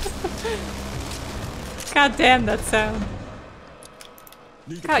 God damn that sound.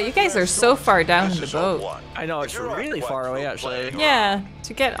 God, you guys are so far down in the boat. I know, it's really far away actually. Yeah,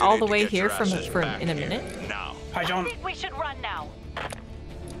 to get all the way here in a minute. Hi, John. I think we should run now.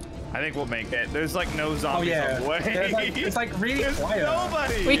 I think we'll make it. There's like no zombies yeah. on the way. It's like really quiet.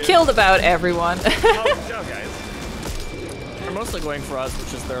 Nobody. We killed about everyone. Oh, good job, guys. They're mostly going for us,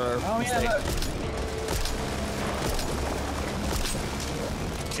 which is their mistake.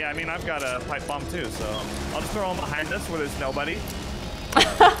 Yeah, I mean, I've got a pipe bomb too, so I'll just throw them behind us where there's nobody.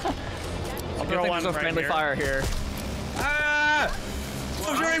 I'll throw one there's a right friendly here. fire here. Ah!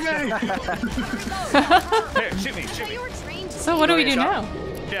 Stop shooting me! Here, shoot me, shoot me. So what do we do now?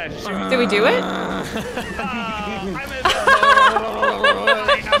 Yeah, shoot me. Did we do it? I'm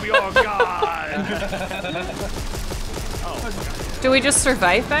your god. Oh, Do we just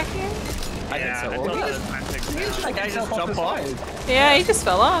survive back here? I think so. That guy just jumped off. Yeah, he just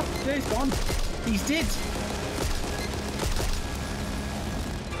fell off. Yeah, he's gone. He's dead.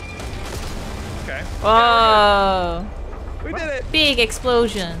 Okay. Whoa. We did it. Big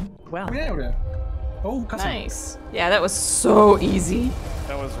explosion. Well. Yeah. Oh, custom. Nice. Yeah, that was so easy.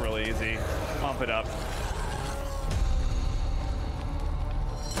 That was really easy. Pump it up.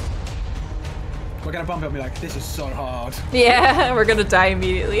 We're gonna bump it and be like, this is so hard. Yeah, we're gonna die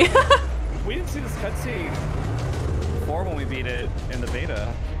immediately. We didn't see this cutscene before when we beat it in the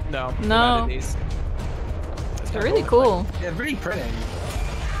beta. No. No. They're really cool. Yeah, really pretty.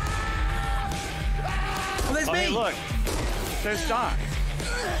 Oh, there's Oh, me! hey, look. There's Doc.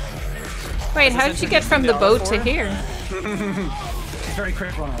 Wait, how did you get from the boat to here? She's very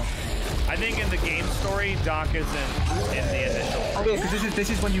quick runner. I think in the game story, Doc is in the initial. Oh yeah, because this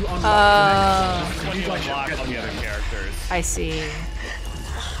is when you unlock. This is when you unlock all the other characters. I see.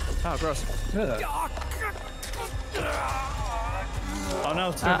 Oh, gross. Oh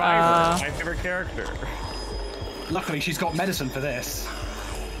no, Survivor, my favorite character. Luckily, she's got medicine for this.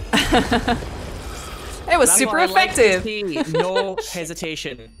 It was super effective. No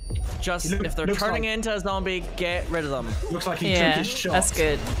hesitation. Just if they're turning into a zombie, get rid of them. Looks like he took his shot. That's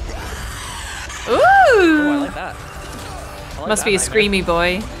good. Ooh! Oh, I like that. I like Must that be a nightmare. screamy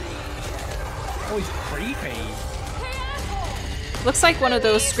boy. Oh, he's creepy. Looks like one of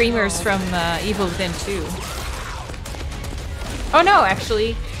those screamers from Evil Within 2. Oh no,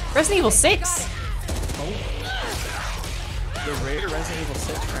 actually, Resident Evil 6. The rare Resident Evil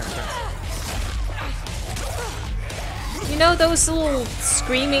 6 character. You know those little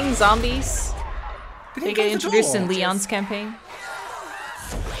screaming zombies? They get introduced in Leon's campaign.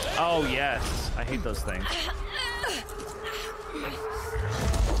 Oh yes, I hate those things.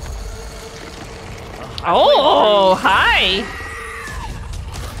 Oh, hi!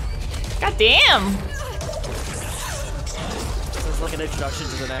 God damn! This is like an introduction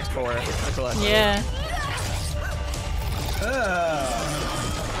to the next core. Yeah.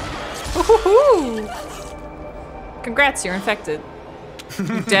 Woohoo! Congrats, you're infected.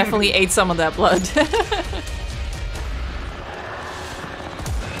 You definitely ate some of that blood.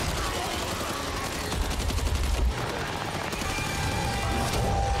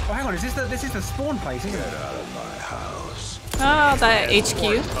 Oh, hang on, this is the spawn place, isn't it? Oh, that HQ?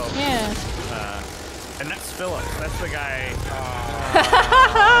 Yeah. And that's Philip. That's the guy.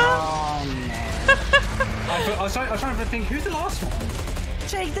 I was trying to think, who's the last one?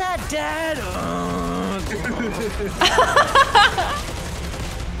 Take that, Dad!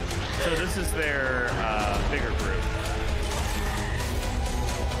 So this is their bigger group.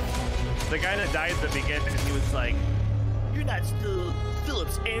 The guy that died at the beginning, he was like, "You're not still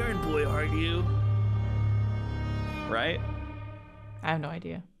Philip's errand boy, are you?" Right? I have no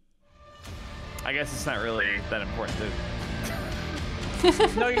idea. I guess it's not really that important, dude.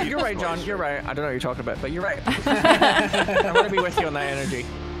 No, you're right, John. You're right. I don't know what you're talking about, but you're right. I'm gonna be with you on that energy.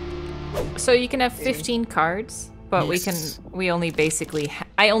 So you can have 15 cards, but we only basically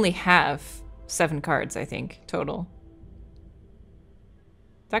I only have 7 cards, I think, total.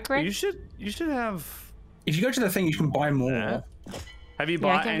 Is that correct? You should have. If you go to the thing, you can buy more. Have you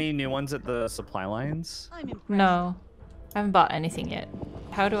bought any new ones at the supply lines? No, I haven't bought anything yet.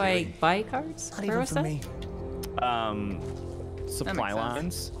 How do I buy cards? Where was that? Supply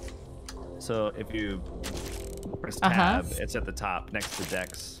lines. So if you press tab, it's at the top next to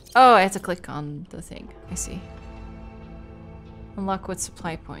decks. Oh, I have to click on the thing. I see. Unlock with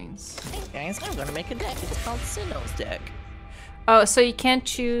supply points. Hey guys, I'm gonna make a deck. It's called Sinnoh's deck. Oh, so you can't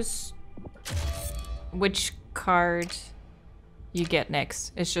choose which card you get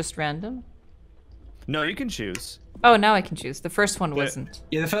next. It's just random? No, you can choose. Oh, now I can choose. The first one wasn't.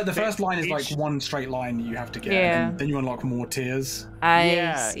 Yeah, the first line is like one straight line you have to get. Yeah. And then you unlock more tiers.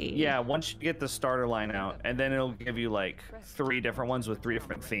 I see. Yeah, once you get the starter line out, and then it'll give you like 3 different ones with 3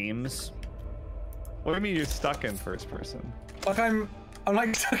 different themes. What do you mean you're stuck in first person? Like I'm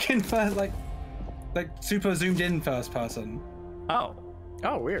like stuck in first, like super zoomed in first person. Oh.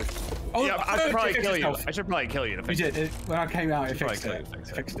 Oh, weird. Oh, yeah, I should probably kill you. I should probably kill you to fix it. You did. When I came out, it fixed it.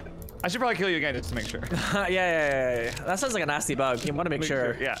 I should probably kill you again just to make sure. Yeah. That sounds like a nasty bug. You want to make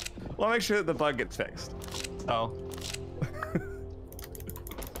sure. Yeah. Well, make sure that the bug gets fixed. Oh.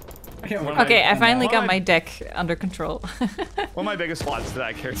 Okay, I finally got my deck under control. One of my biggest flaws that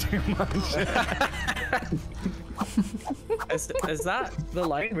I care too much. Is that the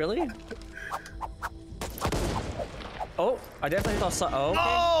line, really? Oh, I definitely thought so. Oh, okay.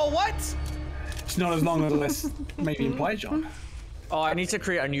 Oh, what? It's not as long as this maybe implied, John. Oh, I need to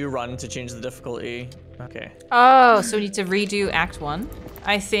create a new run to change the difficulty. Okay. Oh, so we need to redo Act 1?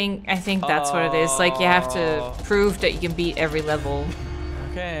 I think that's what it is. Like, you have to prove that you can beat every level.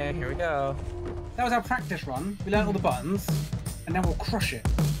 Okay, here we go. That was our practice run. We learned all the buttons, and now we'll crush it.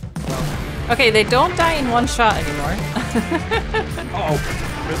 Okay, they don't die in one shot anymore. Uh-oh.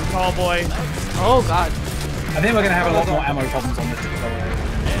 There's a tall boy. Oh, God. I think we're going to have a lot more ammo problems on this tutorial.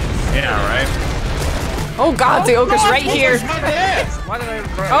 Yeah, right? Oh, God, the ogre's right here. Why did I...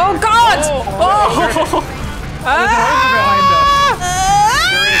 Oh, God! Oh!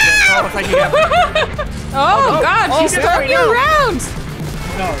 Oh, God, she's throwing you around!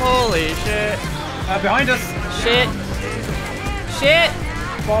 No. Holy shit. Behind us. Shit.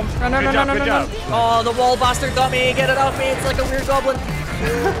 Bomb. Run. Oh, the wall bastard got me. Get it off me. It's like a weird goblin.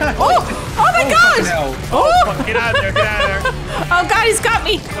 Oh my God! Oh, get out of there, Oh God, he's got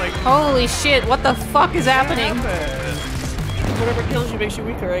me! Holy shit, what the fuck is happening? Whatever kills you makes you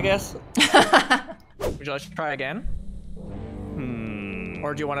weaker, I guess. Would you like to try again?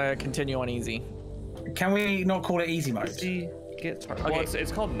 Or do you want to continue on easy? Can we not call it easy mode? Okay. Well,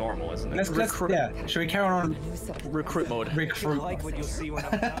 it's called normal, isn't it? Let's yeah. Should we carry on? Recruit mode. Recruit. Like what you'll see when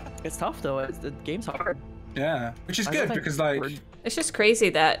I'm done. It's tough though. The game's hard. Yeah, which is good because like it's just crazy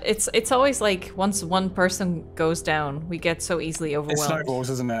that it's always like once one person goes down, we get so easily overwhelmed. It snowballs,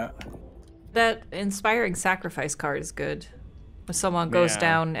 isn't it? That inspiring sacrifice card is good. When someone goes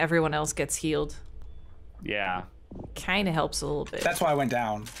down, everyone else gets healed. Yeah. Kind of helps a little bit. That's why I went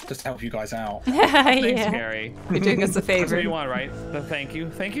down, just to help you guys out. Thanks, Gary. You're doing us a favor. That's what you want, right? The thank you.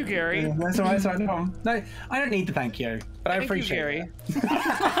 Thank you, Gary. Yeah, that's all right. Sorry, no, I don't need the thank you, but I appreciate it.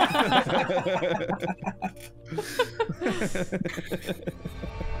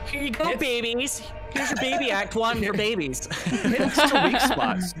 Here you go, babies. Here's your baby act 1 for babies. Hits to weak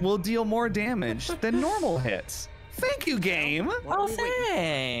spots will deal more damage than normal hits. Thank you, game. Oh,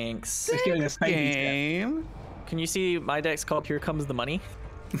 thanks. Thanks, game. Can you see my deck's called Here Comes the Money?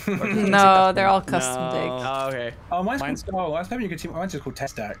 No, they're all custom decks. Oh, okay. Oh, mine's called, I was hoping you could see, mine's just called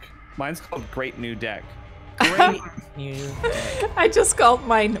Test Deck. Mine's called Great New Deck. Great New Deck. I just called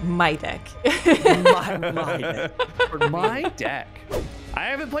mine my deck. my deck. My deck. I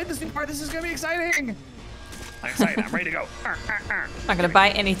haven't played this new part. This is going to be exciting. I'm excited. I'm ready to go. I'm not gonna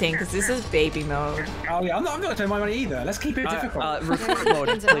buy anything because this is baby mode. Oh yeah, I'm not gonna turn my money either. Let's keep it difficult. Recruit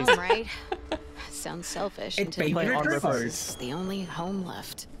mode, please. Right? Sounds selfish. It's baby recruit mode. It's the only home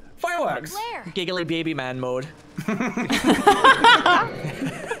left. Fireworks. Where? Giggly baby man mode. Goo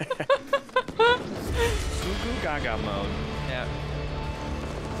gaga mode. Yeah.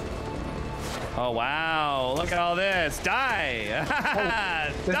 Oh wow! Look at all this. Die!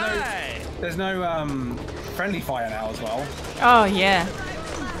 Die! There's no friendly fire now as well. Oh yeah.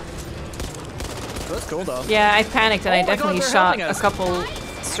 That's cool though. Yeah, I panicked and I definitely shot a us. couple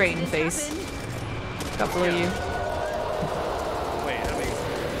straight in the face. A couple of you. Wait, how many?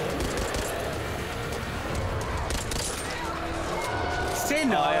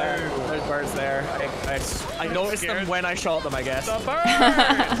 Sin! Oh yeah, there's birds there. I noticed them when I shot them, I guess. The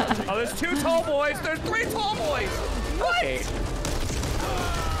birds! Oh, there's 2 tall boys. There's 3 tall boys. What? Okay.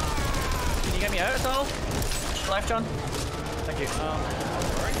 Can you get me out at all? Life, John? Thank you.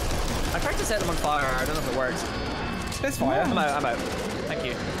 I tried to set them on fire. I don't know if it works. There's fire. I'm out.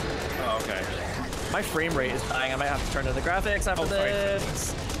 Thank you. Oh, okay. My frame rate is dying. I might have to turn to the graphics after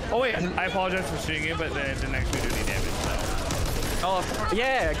this. Oh wait, I apologize for shooting you, but it didn't actually do any damage. So. Oh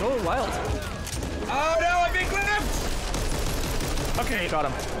yeah, go wild. Oh no, I've been clipped! Okay, got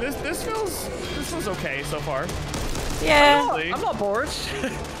him. This feels okay so far. Yeah. Honestly. I'm not bored.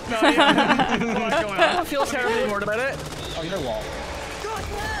 No, yeah. What's going I on? don't feel terribly bored about it. Oh, you know what?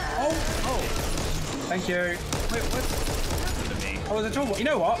 Oh. Thank you. Wait, what happened to me? Oh, the tall boy. You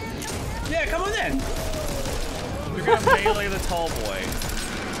know what? Yeah, come on then. You're gonna melee the tall boy.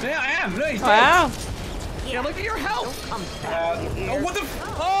 Yeah, I am. Look, he's Wow. dead. Yeah, look at your health. Oh, what the?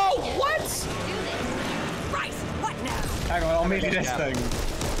 Oh, what? Right. What now? Hang on, I'll melee this thing.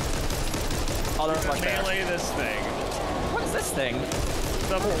 Oh, there's much better. Melee this thing. What is this thing?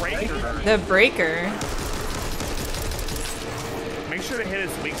 The breaker. The breaker. Make sure to hit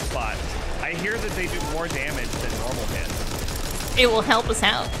its weak spot. I hear that they do more damage than normal hits. It will help us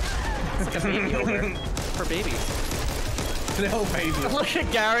out. It's like a baby over for babies. Little baby. Look at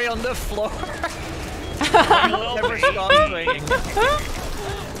Gary on the floor. Never stop swinging.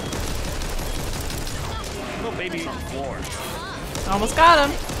 Little baby on the floor. Almost got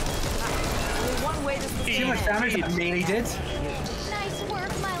him. One way to See how much damage that melee did? Nice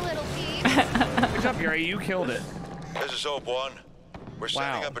work, my little pea. Good job, Gary. You killed it. This is Hope 1. We're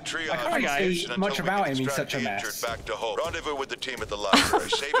setting up a triage I can't really station see until much we about can him. He's extract such a the mess. injured back to Hope. Rendezvous with the team at the library.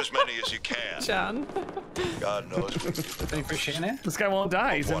 Save as many as you can. John. God knows. Are you pushing it? This guy won't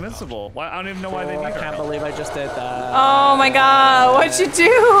die. He's invincible. Why? I don't even know why they need I can't her. believe I just did that. Oh my god, what'd you do?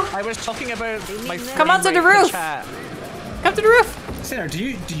 I was talking about my Come onto frame the rate in roof. Chat. Come to the roof. Sinner,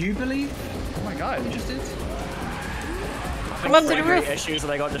 do you believe? Oh my god. You just did? Come up to the Frame rate roof. issues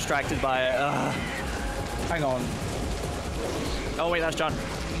and I got distracted by it. Hang on. Oh wait, that's John.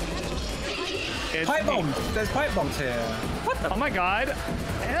 Pipe bombs. There's pipe bombs here. What the? Oh my god.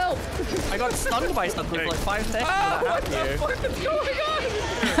 Help. I got stunned by something for like 5 seconds. What the fuck is going on?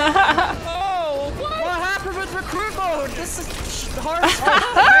 Oh, What happened with recruit mode? This is hard.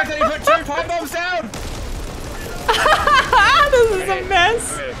 How can you put 2 pipe bombs down? This is a mess.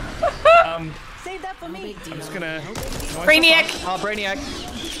 save that for me. I'm just gonna. Brainiac. Oh, Brainiac.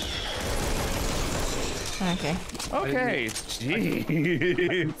 Okay. Okay.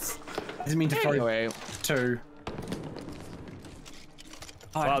 Jeez. Doesn't mean to throw Anyway. 2.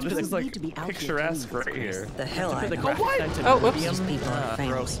 Wow, this is like picturesque right here. The hell I The know. graphics Oh, whoops. These people are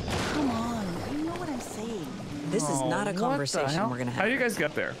famous. gross. Come on. You know what I'm saying. This is not a What the conversation hell? we're gonna How do you have. guys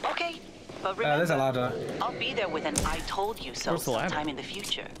get there? Okay, but There's a remember, ladder. I'll be there with an I told you so Where's the ladder? sometime in the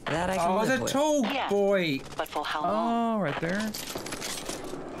future. That I can Oh, live there's a with. tall Yeah. boy. But for how long? Oh, right there.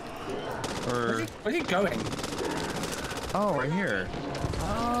 Or Where's he going? oh, right here. I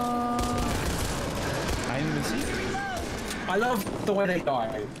didn't even see it. I love the way they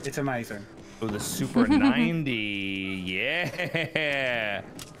die. It's amazing. Oh, the Super 90. Yeah.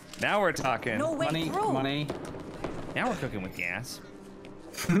 Now we're talking. No way Money, through. money. Now we're cooking with gas.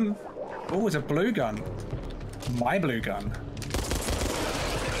 Oh, it's a blue gun. My blue gun.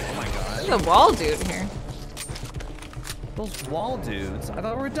 Oh my god. There's a wall dude here. Those wall dudes. I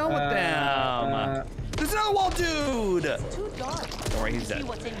thought we were done with them. There's another wall dude. Too dark. Don't worry, he's dead.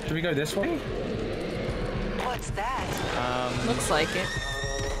 Do we go this way? What's that? Looks like it.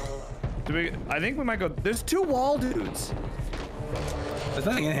 Do we? I think we might go. There's 2 wall dudes. There's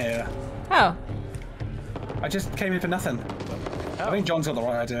nothing in here. Oh. I just came in for nothing. I think John's got the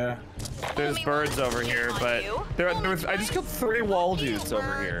right idea. There's birds over here, but there was. I just killed 3 wall dudes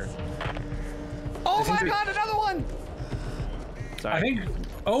over here. Oh my god, another one! Sorry. I think.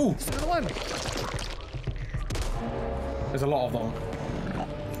 Oh, Another one. there's a lot of them.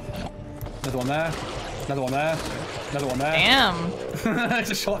 Another one there. Another one there. Another one there. Damn.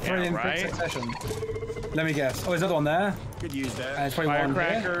 Just shot 3 in quick right? succession. Let me guess. Oh, there's another one there. Could use that. And it's probably one here.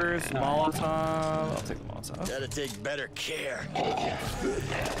 Firecrackers, Molotov. I'll take the Molotov. Gotta take better care.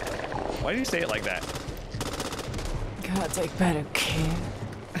 Why do you say it like that? Gotta take better care.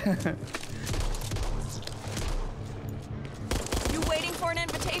 You waiting for an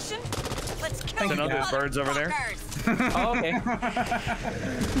invitation? Let's kill So you, no, there's birds over there. motherfuckers. Oh, okay.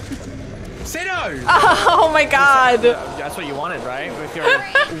 Sino! Oh my god. That's what you wanted, right? With your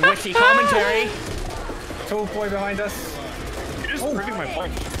witty commentary. Tall boy behind us. You're just proving my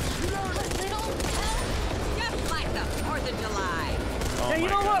point. Just like the 4th of July. Oh Yeah, you my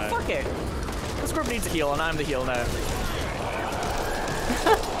know what? God. Fuck it. This group needs a heal, and I'm the heal now.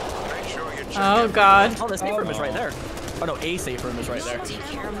 Make sure you check Oh god. Oh, the safe room is right there. Oh no, a safe room is right there. Take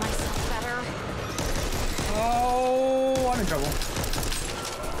care of myself better. Oh, I'm in trouble.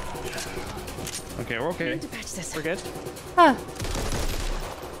 Okay, we're okay. We're good. Huh.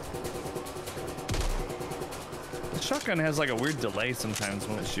 The shotgun has like a weird delay sometimes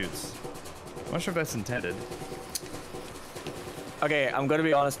when it shoots. I'm not sure if that's intended. Okay, I'm gonna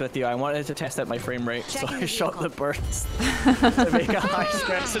be honest with you. I wanted to test out my frame rate, so I shot the bursts to make a high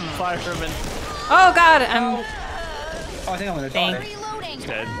stress environment. Oh god, Oh, I think I'm gonna die.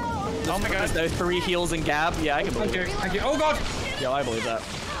 Dead. Oh my god. Now 3 heals and gab. Yeah, I can believe it. Thank you. Oh god! Yeah, I believe that.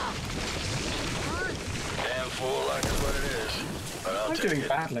 Damn fool like is what it is. But I'll I'm take doing it.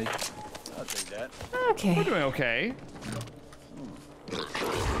 badly. I'll take that. Okay. We're doing okay.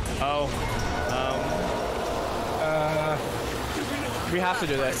 Oh. We have to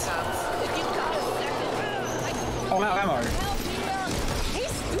do this. Oh, I'm out of ammo. Hey,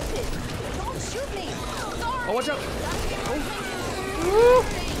 stupid! Don't shoot me! Oh, watch out!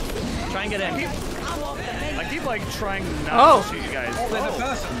 Try and get in. I keep like trying not to shoot you guys. Oh, there's a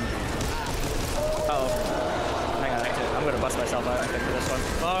person. Oh. Hang on, I'm gonna bust myself out, I think, for this one.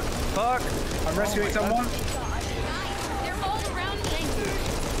 Fuck. I'm rescuing someone. They're all around me.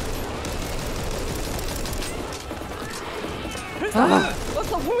 Who's that?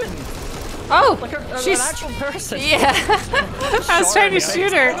 What's a woman? Oh, Like she's an actual person. Yeah. I was trying to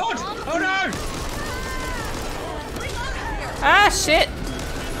shoot her. Oh god! Oh no! Ah, shit.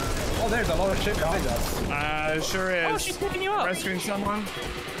 Oh, there's a lot of shit behind us. Sure is. Oh, she's picking you up. Rescuing someone.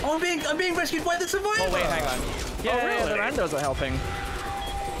 Oh, I'm being rescued by the survivor. Oh wait, hang on. Yeah, really? the randos are helping.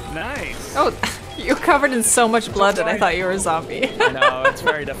 Nice. Oh, you're covered in so much blood that I thought you were a zombie. I know, it's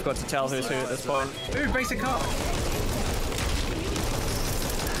very difficult to tell who's who at this point. Ooh, basic car.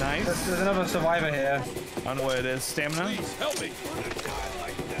 Nice. There's another survivor here. I don't know what it is. Stamina? Help me.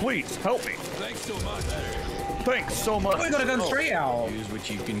 Please, help me. Thanks so much. Thanks so much. Oh, we got a gun straight out. Use what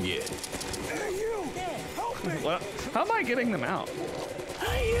you can get. What? How am I getting them out?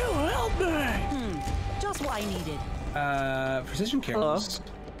 Hey, you help me! Just what I needed. Precision kills.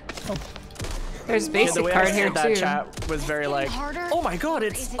 There's Yeah, basic the way card I here said that too. chat was very like, oh my god,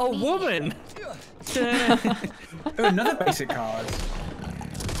 it's a woman! Ooh, another basic card.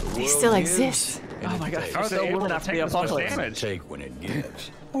 They still exist. Oh my god, How are it's they a able woman to after take the this much apocalypse. damage? Take when it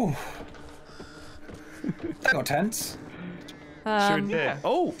gives. Ooh. That got tense. Sure did. yeah.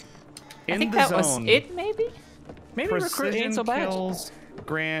 Oh! I In think the that zone. was it, maybe? Maybe recruit ain't so bad. Kills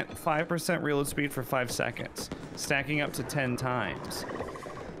grant 5% reload speed for 5 seconds, stacking up to 10 times.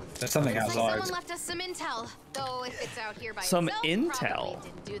 There's something Looks like outside. someone left us some intel. Though if it's out here by Some itself, intel? probably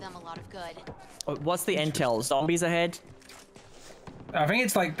didn't do them a lot of good. What's the intel? Zombies ahead? I think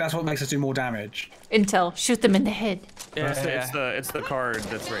it's like that's what makes us do more damage. Intel, shoot them in the head. Yeah, It's the card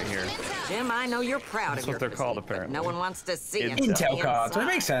that's right here. Jim, I know you're proud That's of your what they're called, physique, but apparently. no one wants to see it. Intel cards. So it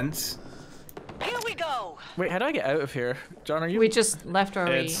makes sense. Here we go. Wait, how do I get out of here? John, are you? We just left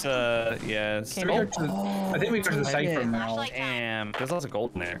already. It's yeah. It's Came We go in. to the, I think we go to the safe room now. Damn. There's lots of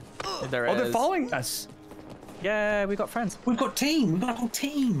gold in there. There Oh, they're is. following us. Yeah, we got friends. We've got team. We've got a whole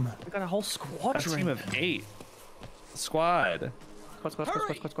team. We got a whole A squadron. team of 8. Squad.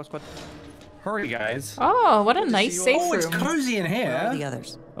 Squad. Hurry, guys. Oh, what a nice safe Oh, it's room. cozy in Where are the here.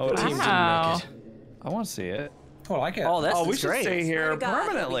 others? Oh, Wow. I want to see it. Oh, I like it. Oh, this Oh, we is should great. stay here Swear to God, you'll be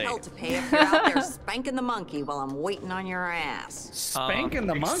permanently. held to pay if you're out there spanking the monkey while I'm waiting on your ass. Spanking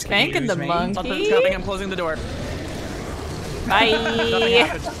the monkey. Spanking the Excuse me. Something's monkey. coming, I'm closing the door. Bye.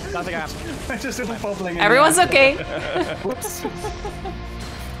 Nothing happened. Just a little bubbling. in Everyone's there. okay. Whoops.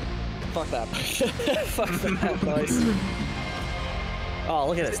 Fuck that. Fuck that noise. Oh,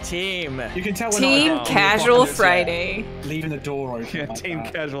 look at this team. You can tell we're Team not Casual yet. Friday. Leaving the door open. Yeah, like Team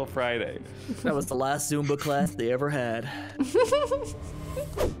that. Casual Friday. That was the last Zumba class they ever had.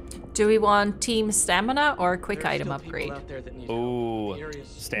 Do we want team stamina or quick item upgrade? Ooh,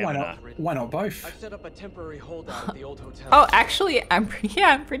 stamina. Why not both? I've set up a temporary holdout at the old hotel. Oh, actually, I'm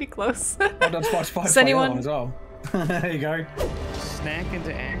pretty close. I've done spot Does anyone- as well. There you go. Snack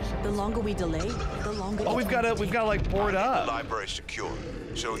into action. The longer we delay, the longer. Oh, we've got to like board up. Library secure.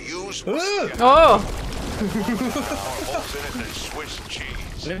 So use Oh, holes in it and Swiss I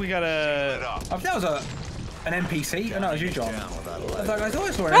cheese. think we gotta. It up. I think that was an NPC. Oh, no, it was you, John. I thought I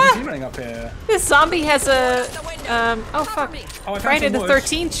saw an NPC running up here. this zombie has a oh fuck, Oh, I found Friday some the wood.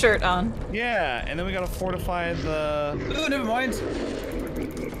 13th shirt on. Yeah, and then we gotta fortify the. Oh, never mind.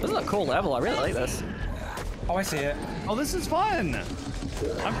 This is a cool level. I really like this. Oh, I see it. Oh, this is fun.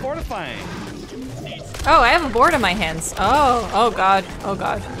 I'm fortifying. Oh, I have a board in my hands. Oh god, oh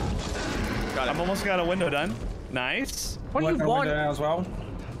god. I've almost got a window done. Nice. What do you Working on want? window now as well.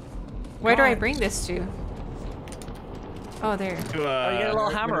 Where do I bring this to? Oh, there. To, Oh, you get a little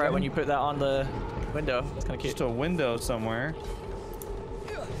hammer out when you put that on the window. It's kind of cute. Just a window somewhere.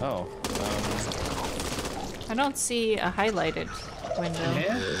 Oh. I don't see a highlighted window.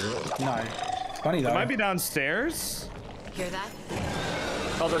 Here? No. Funny though. It might be downstairs. Hear that?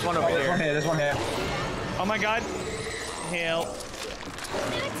 Oh, there's one over There's here. one here. There's one here. Oh my god. Help.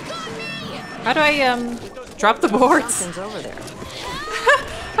 How do I drop the boards? Something's over there.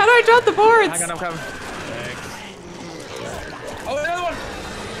 How do I drop the boards? Hang on, I'm coming. Oh, another one.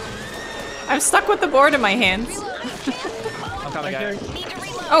 I'm stuck with the board in my hands. I'm coming, guys.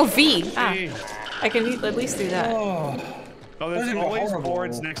 Oh, V. Ah, I can at least do that. Oh, there's Those are always horrible.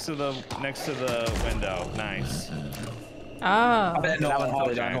 boards next to the window. Nice. Oh. I bet That not. one's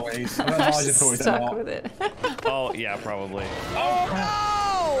probably Hard down. toys. I bet not. I'm Toys are stuck not. with it. Oh yeah, probably.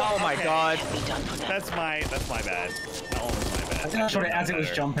 Oh my god. That's my bad. That one was my bad. I think I shot it as it was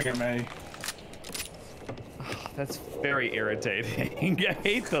jumping at me. That's very irritating. I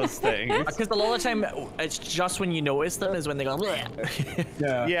hate those things. Because a lot of the time, it's just when you notice them is when they go. Bleh.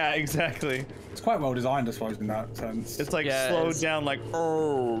 Yeah. Yeah, exactly. It's quite well designed, I suppose, in that sense. It's like Yeah, slowed it's- down, like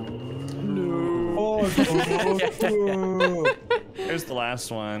oh no. Oh, Here's the last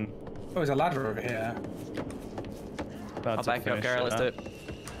one. oh, there's a ladder over here. About I'll to back you up, finish Garrett. it Let's do up.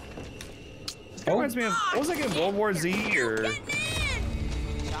 it. It reminds me of, what was like in World War Z or?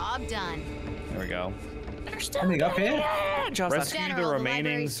 Job done. There we go. Something up here? Just Rescue the General, remaining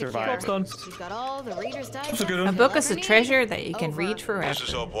library's secure. survivors. We've got all the Reader's Digest. That's a good A one. book is a Clever me. treasure that you can Over. read forever. This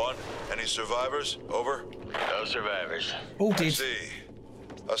is Hope 1. Any survivors? Over. No survivors. Oh, I did. see.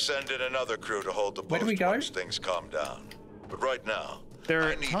 I'll send in another crew to hold the Where do we post go? once things calm down. But right now, They're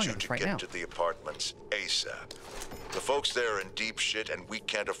I need telling you us to right get now. to the apartments ASAP. The folks there are in deep shit, and we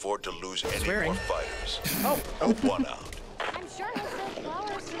can't afford to lose any Swearing. more fighters. Hope 1 out. I'm sure he'll send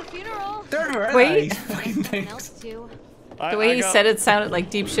flowers to the funeral. They're everywhere. Wait. These fucking And things. else too. The way he said it sounded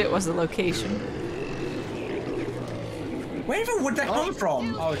like deep shit was the location. Where even would that come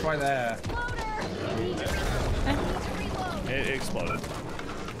from? Oh, it's right there. It exploded.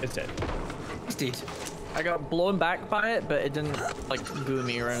 It's dead. It's dead. I got blown back by it, but it didn't like goo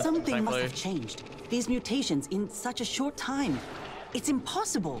me around. Something must thankfully. have changed. These mutations in such a short time. It's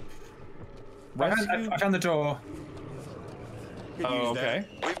impossible. I found the door. Oh, okay.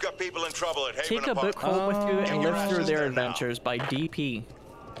 We've got people in trouble at Haven Take a book Apartments. home with you and Can you live through access their there now? adventures by DP.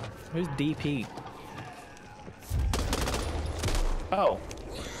 Who's DP? Oh.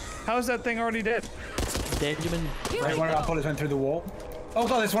 How is that thing already dead? Benjamin. Right, one of our bullets went through the wall. Oh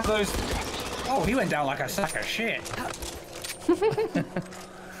god, there's one of those. Oh, he went down like a sack of shit.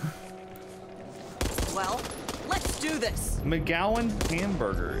 Well, let's do this. McGowan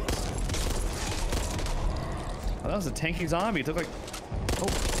hamburgers. Oh, that was a tanky zombie. It took like. Oh.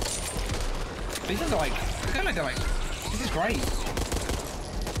 These guys are like. This is great.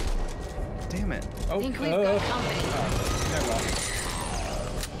 Damn it. Oh, Think we've got company. you know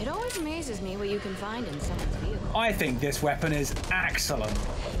what? It always amazes me what you can find in someone's vehicle. I think this weapon is excellent.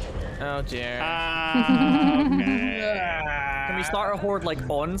 Oh dear. Okay. Can we start a horde like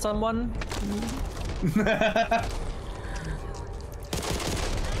on someone?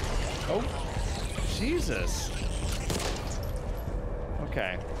 Oh. Jesus.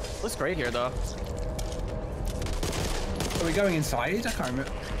 Okay. Looks great here though. Are we going inside? I can't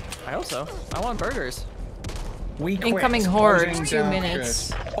remember. I hope so. I want burgers. We quit. Incoming horde, Closing 2 down.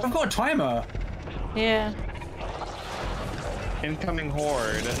 minutes. Good. Oh, I've got a timer. Yeah. Incoming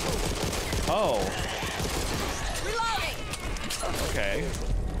horde. Oh. Okay.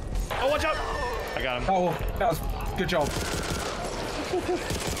 Oh, watch out! I got him. Oh, that was good job.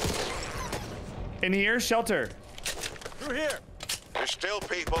 In here, shelter. Through here. There's still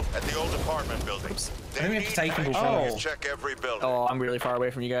people at the old apartment building. I think we have to take them before. Oh. Check every building. Oh, I'm really far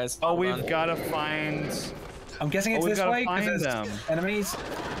away from you guys. Oh, Hold we've on. got to find. I'm guessing it's we've this gotta way find because them. there's enemies.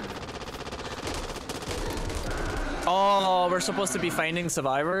 Oh, we're supposed to be finding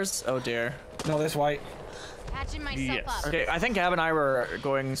survivors? Oh dear. No, this way. Patching myself Yes. up. Okay, I think Gab and I were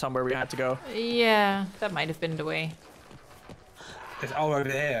going somewhere we had to go. Yeah, that might have been the way. It's all over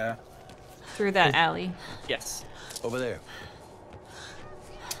there. Through that alley. Yes. Over there.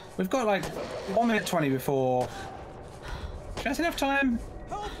 We've got like 1 minute 20 before. That's enough time.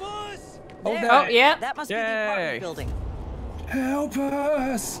 Help us! Oh, There. there. Oh, yeah. That must be the Yay. apartment building. Help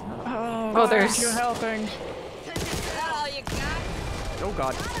us! Oh, there's. You're helping. Oh, you got Oh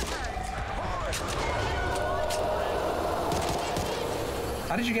god.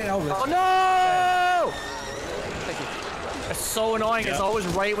 How did you get over this? Oh no! Thank you. It's so annoying. It's always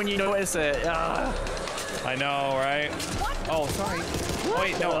right when you notice it. I know, right? Oh, sorry.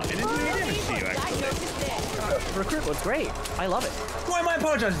 Wait, no, I didn't see you actually. Recruit looks great. I love it. Why am I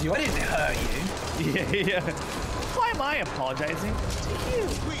apologizing to you? I didn't hurt you. Yeah. Why am I apologizing?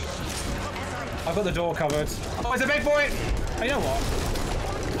 I've got the door covered. Oh, it's a big boy! Oh, you know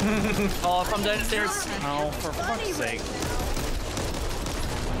what? Oh, come downstairs. Oh, for fuck's sake.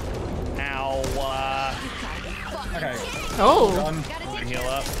 Ow. Okay. Oh. Done. Heal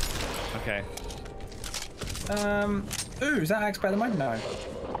up. Okay. Ooh, is that axe better than mine? No.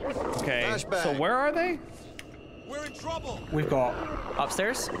 Okay. So where are they? We're in trouble. We've got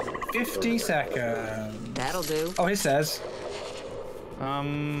Upstairs? 50 seconds. That'll do. Oh, it says.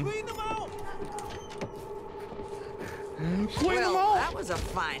 Clean them out. Well, that was a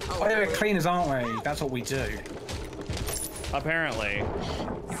fine. Oh, yeah, we're cleaners, aren't we? That's what we do. Apparently.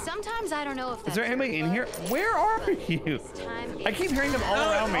 Sometimes I don't know if that's Is there anybody in here? Where are you? I keep hearing them all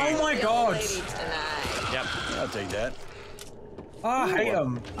around me. Oh my god. Yep. I'll take that. Oh, I hate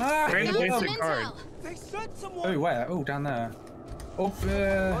them. Random basic card. Oh, where? Oh, down there. Up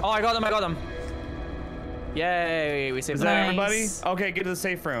there. Oh, I got them. Yay, we saved Is them. that everybody? Okay, get to the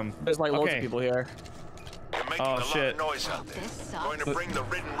safe room. There's like loads of people here. You're making a lot of noise out there. Going to bring the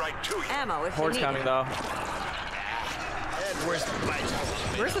ridden right to you. Ammo if Horde's you need coming it. though.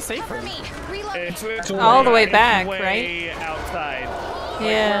 Where's the safe room? It's All the way back, way right? outside.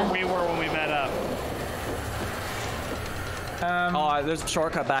 Yeah. Like where we were when we met up. Oh, there's a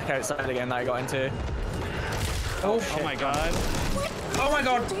shortcut back outside again that I got into. Oh, Oh my god. oh my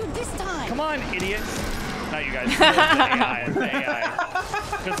god. this time? Come on, idiots. Not you guys. It's the AI. It's the AI.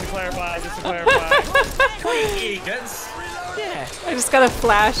 Just to clarify. Idiots. Yeah. I just got a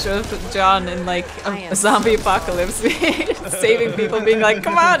flash of John in like a zombie apocalypse saving people, being like,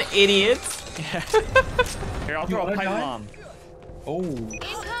 come on, idiots. Here, I'll throw a pipe bomb. Oh.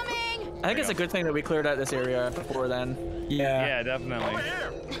 I think it's a good thing that we cleared out this area before then. Yeah. Yeah, definitely.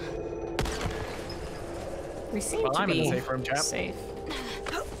 We seem Well, to I'm in be the safe room, chap. safe.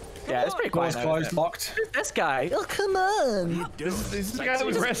 Yeah, it's pretty quiet. Doors closed, locked. This guy. Oh, come on. This is the guy that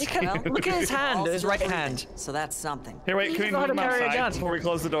was rescued. Look at his hand, his right hand. So that's something. Here, wait, can we move him outside before we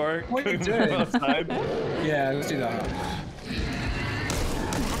close the door? What are you Can we move him doing? outside? Yeah, let's do that.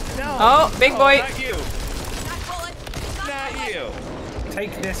 No. Oh, big boy. Not you. Not you.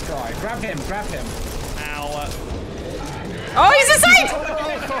 Take this guy. Grab him. Ow. Oh, he's inside!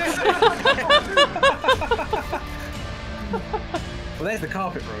 Well, there's the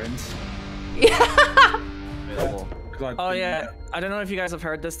carpet ruins. Yeah. Oh yeah, I don't know if you guys have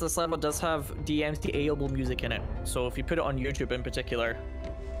heard this. This level does have DMCA-able music in it. So if you put it on YouTube in particular.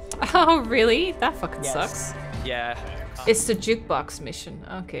 Oh, really? That fucking Yes. sucks. Yeah. It's the jukebox mission.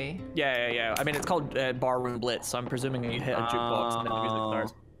 Okay. Yeah. I mean, it's called Barroom Blitz, so I'm presuming you hit a jukebox and then the music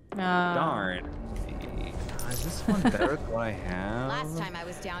starts. Darn. Is this one better than what I have? Last time I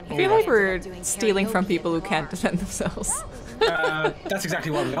was down here. I feel like we're stealing from people who can't defend themselves. That's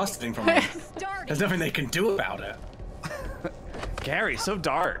exactly what we are stealing from them. There's nothing they can do about it. Gary, so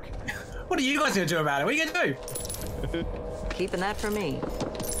dark. What are you guys gonna do about it? What are you gonna do? Keeping that for me.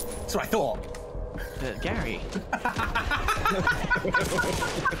 That's what I thought. Gary.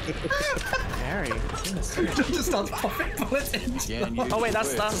 Gary. Just starts popping bullets into Oh wait,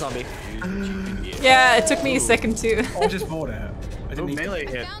 that's a zombie. Yeah, it took me a second too. I just bought it. I didn't need melee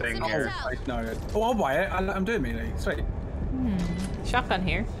hit thing here. No. Oh, I'll buy it. I'm doing melee. Sweet. Shotgun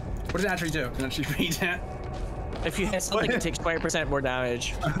here. What does it actually do? I can actually read it. If you hit something, it takes 20% more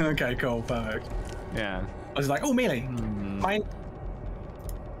damage. Okay, cool. Perfect. Yeah. I was like, oh, melee. Mine.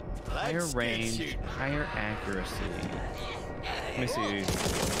 Higher range, higher accuracy. Let me see.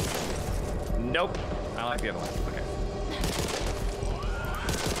 Nope. I like the other one. Okay.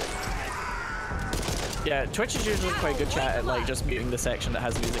 Yeah, Twitch is usually quite good chat at like just muting the section that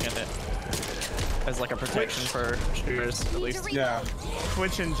has music in it. As like a protection for streamers, at least. Yeah.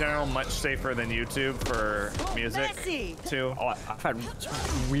 Twitch in general much safer than YouTube for music too. Oh, I've had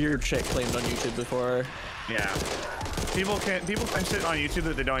weird shit claimed on YouTube before. Yeah. People claim shit on YouTube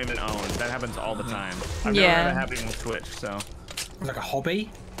that they don't even own. That happens all the time. I've Yeah. never heard it happening with Twitch, so. It's like a hobby.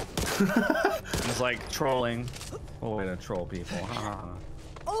 It's like trolling. Oh, way to troll people.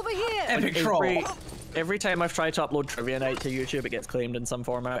 Over here. Epic troll. Every time I've tried to upload Trivia Night to YouTube, it gets claimed in some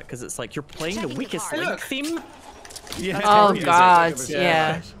format because it's like you're playing the weakest Link theme. Yeah. Oh god,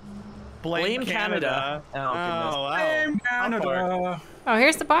 yeah. Blame Canada. Oh, Oh, wow. Blame Canada. Oh,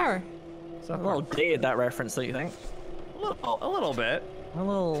 here's the bar. a little dated, that reference, don't you think? A little bit. A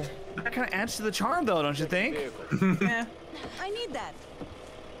little. That kind of adds to the charm, though, don't you think? Yeah. I need that.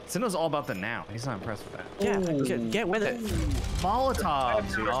 Sinnoh's all about the now. He's not impressed with that. Yeah, get with it.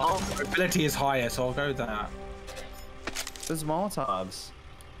 Molotovs, y'all. Ability is higher, so I'll go with that. There's Molotovs.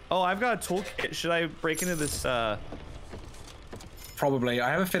 Oh, I've got a toolkit. Should I break into this? Probably. I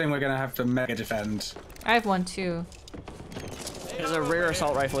have a feeling we're gonna have to mega defend. I have one too. There's a rear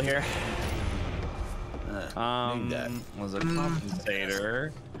assault rifle here. Was a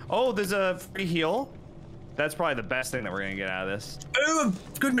compensator. Oh, there's a free heal. That's probably the best thing that we're gonna get out of this. Oh,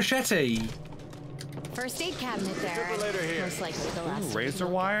 good machete. First aid cabinet there. Most likely the last razor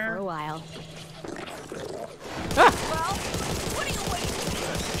wire for a while. Well, what are you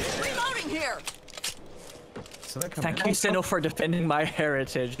waiting? Reloading here. So that Thank you, Sinnoh, for defending my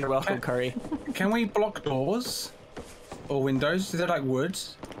heritage. You're welcome, Curry. Can we block doors or windows? Is that like wood?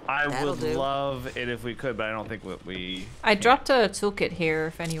 I would love it if we could, but I don't think we. I dropped a toolkit here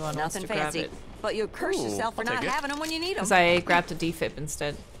if anyone wants Nothing to grab fancy, it. but you curse Ooh, yourself for I'll not take it. having them when you need them. Because I grabbed a defib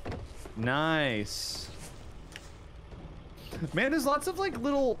instead. Nice. Man, there's lots of like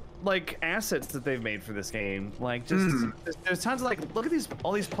little like assets that they've made for this game. Like just there's tons of like look at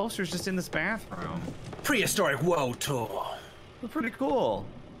all these posters just in this bathroom. Prehistoric world tour. They're pretty cool.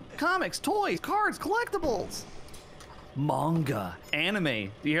 Comics, toys, cards, collectibles. Manga, anime. Do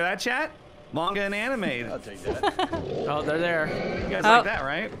you hear that, chat? Manga and anime. I'll take that. Oh, they're there. You guys like that,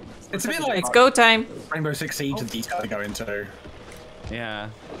 right? It's a bit like It's go time. Rainbow Six Siege that these guys go into. Yeah.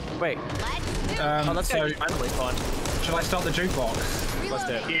 Wait. Oh, that's gonna be finally fun. Should I start the jukebox? Let's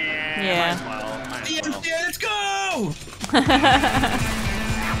do it. Yeah. Might as well. Yeah, let's go!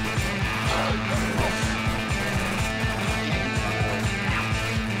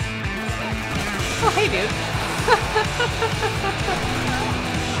 Oh, hey, dude.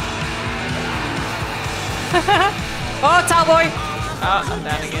 Oh, tall boy. Oh, I'm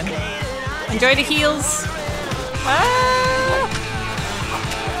down again. Enjoy the heals. Ah.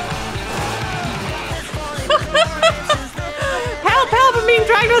 Help, help, I'm being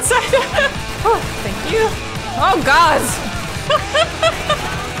dragged outside. Oh, thank you. Oh, God.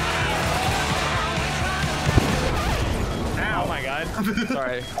 Oh my god.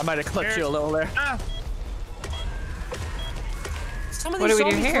 Sorry, I might have clipped you a little there. Some of What these do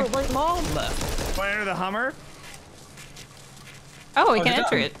we do zombies here? are like long. Want to enter the Hummer? Oh, we Oh, can they're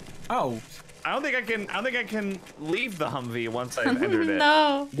enter done. it. Oh. I don't think I can leave the Humvee once I've entered it.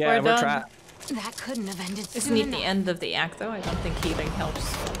 No, Yeah, we're done. trapped. That couldn't have ended Isn't soon it enough. the end of the act, though? I don't think healing helps.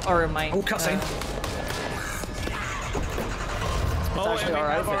 Or my. Oh, cutscene. Oh, and actually we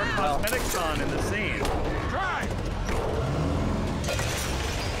alright have our if it- well. cosmetics on in the scene. Drive!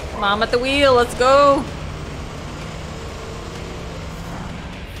 Mom at the wheel, let's go!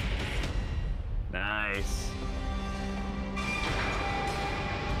 Nice.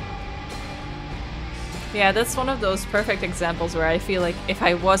 Yeah, that's one of those perfect examples where I feel like if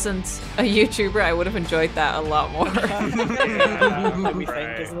I wasn't a YouTuber, I would have enjoyed that a lot more. What we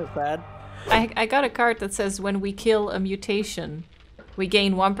think, isn't it sad? I got a card that says when we kill a mutation, we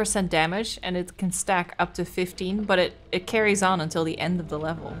gain 1% damage and it can stack up to 15, but it carries on until the end of the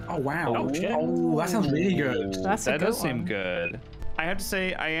level. Oh, wow. Oh, shit. Oh, that sounds really good. That's a That good does seem one. good. I have to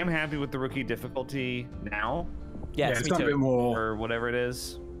say, I am happy with the rookie difficulty now, Yes, it's me got a bit too. more. or whatever it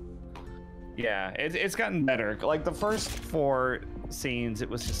is. Yeah, it's gotten better. Like the first 4 scenes, it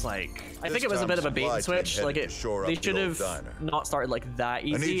was just like I think it was a bit of a bait and switch. Like they should have diner. not started like that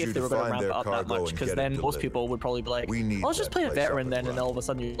need easy you if they to were going to find ramp it their up that cargo much. and Because get it then most delivered. people would probably be like, We need "Let's just that play a place up veteran and then," and running. all of a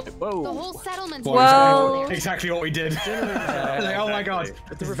sudden you're like, "Whoa!" The whole settlement's Whoa. Exactly what we did. Like, oh my god.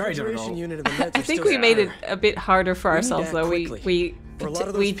 But the It's very refrigeration difficult. unit of the meds I are think still we made it secure. a bit harder for We need ourselves that though. quickly. For a lot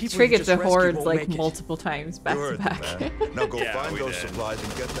of those We people you triggered just the rescued horde won't like make it. multiple times back You to heard them, back. man. Now go Yeah, find we those did. supplies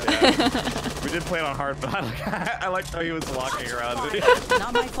and get that. we did play it on hard, but I liked how he was walking around.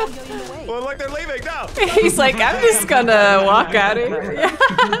 Not my fault you're in the way. Well, look, they're leaving. No. He's like, I'm just gonna walk out of here.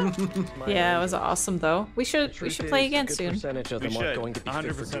 Yeah, it was awesome though. We should play again soon. Percentage of We them aren't should. going to be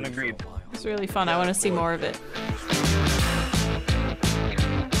fit for 100% duty for a agreed. while. It's really fun. I want to see more of it.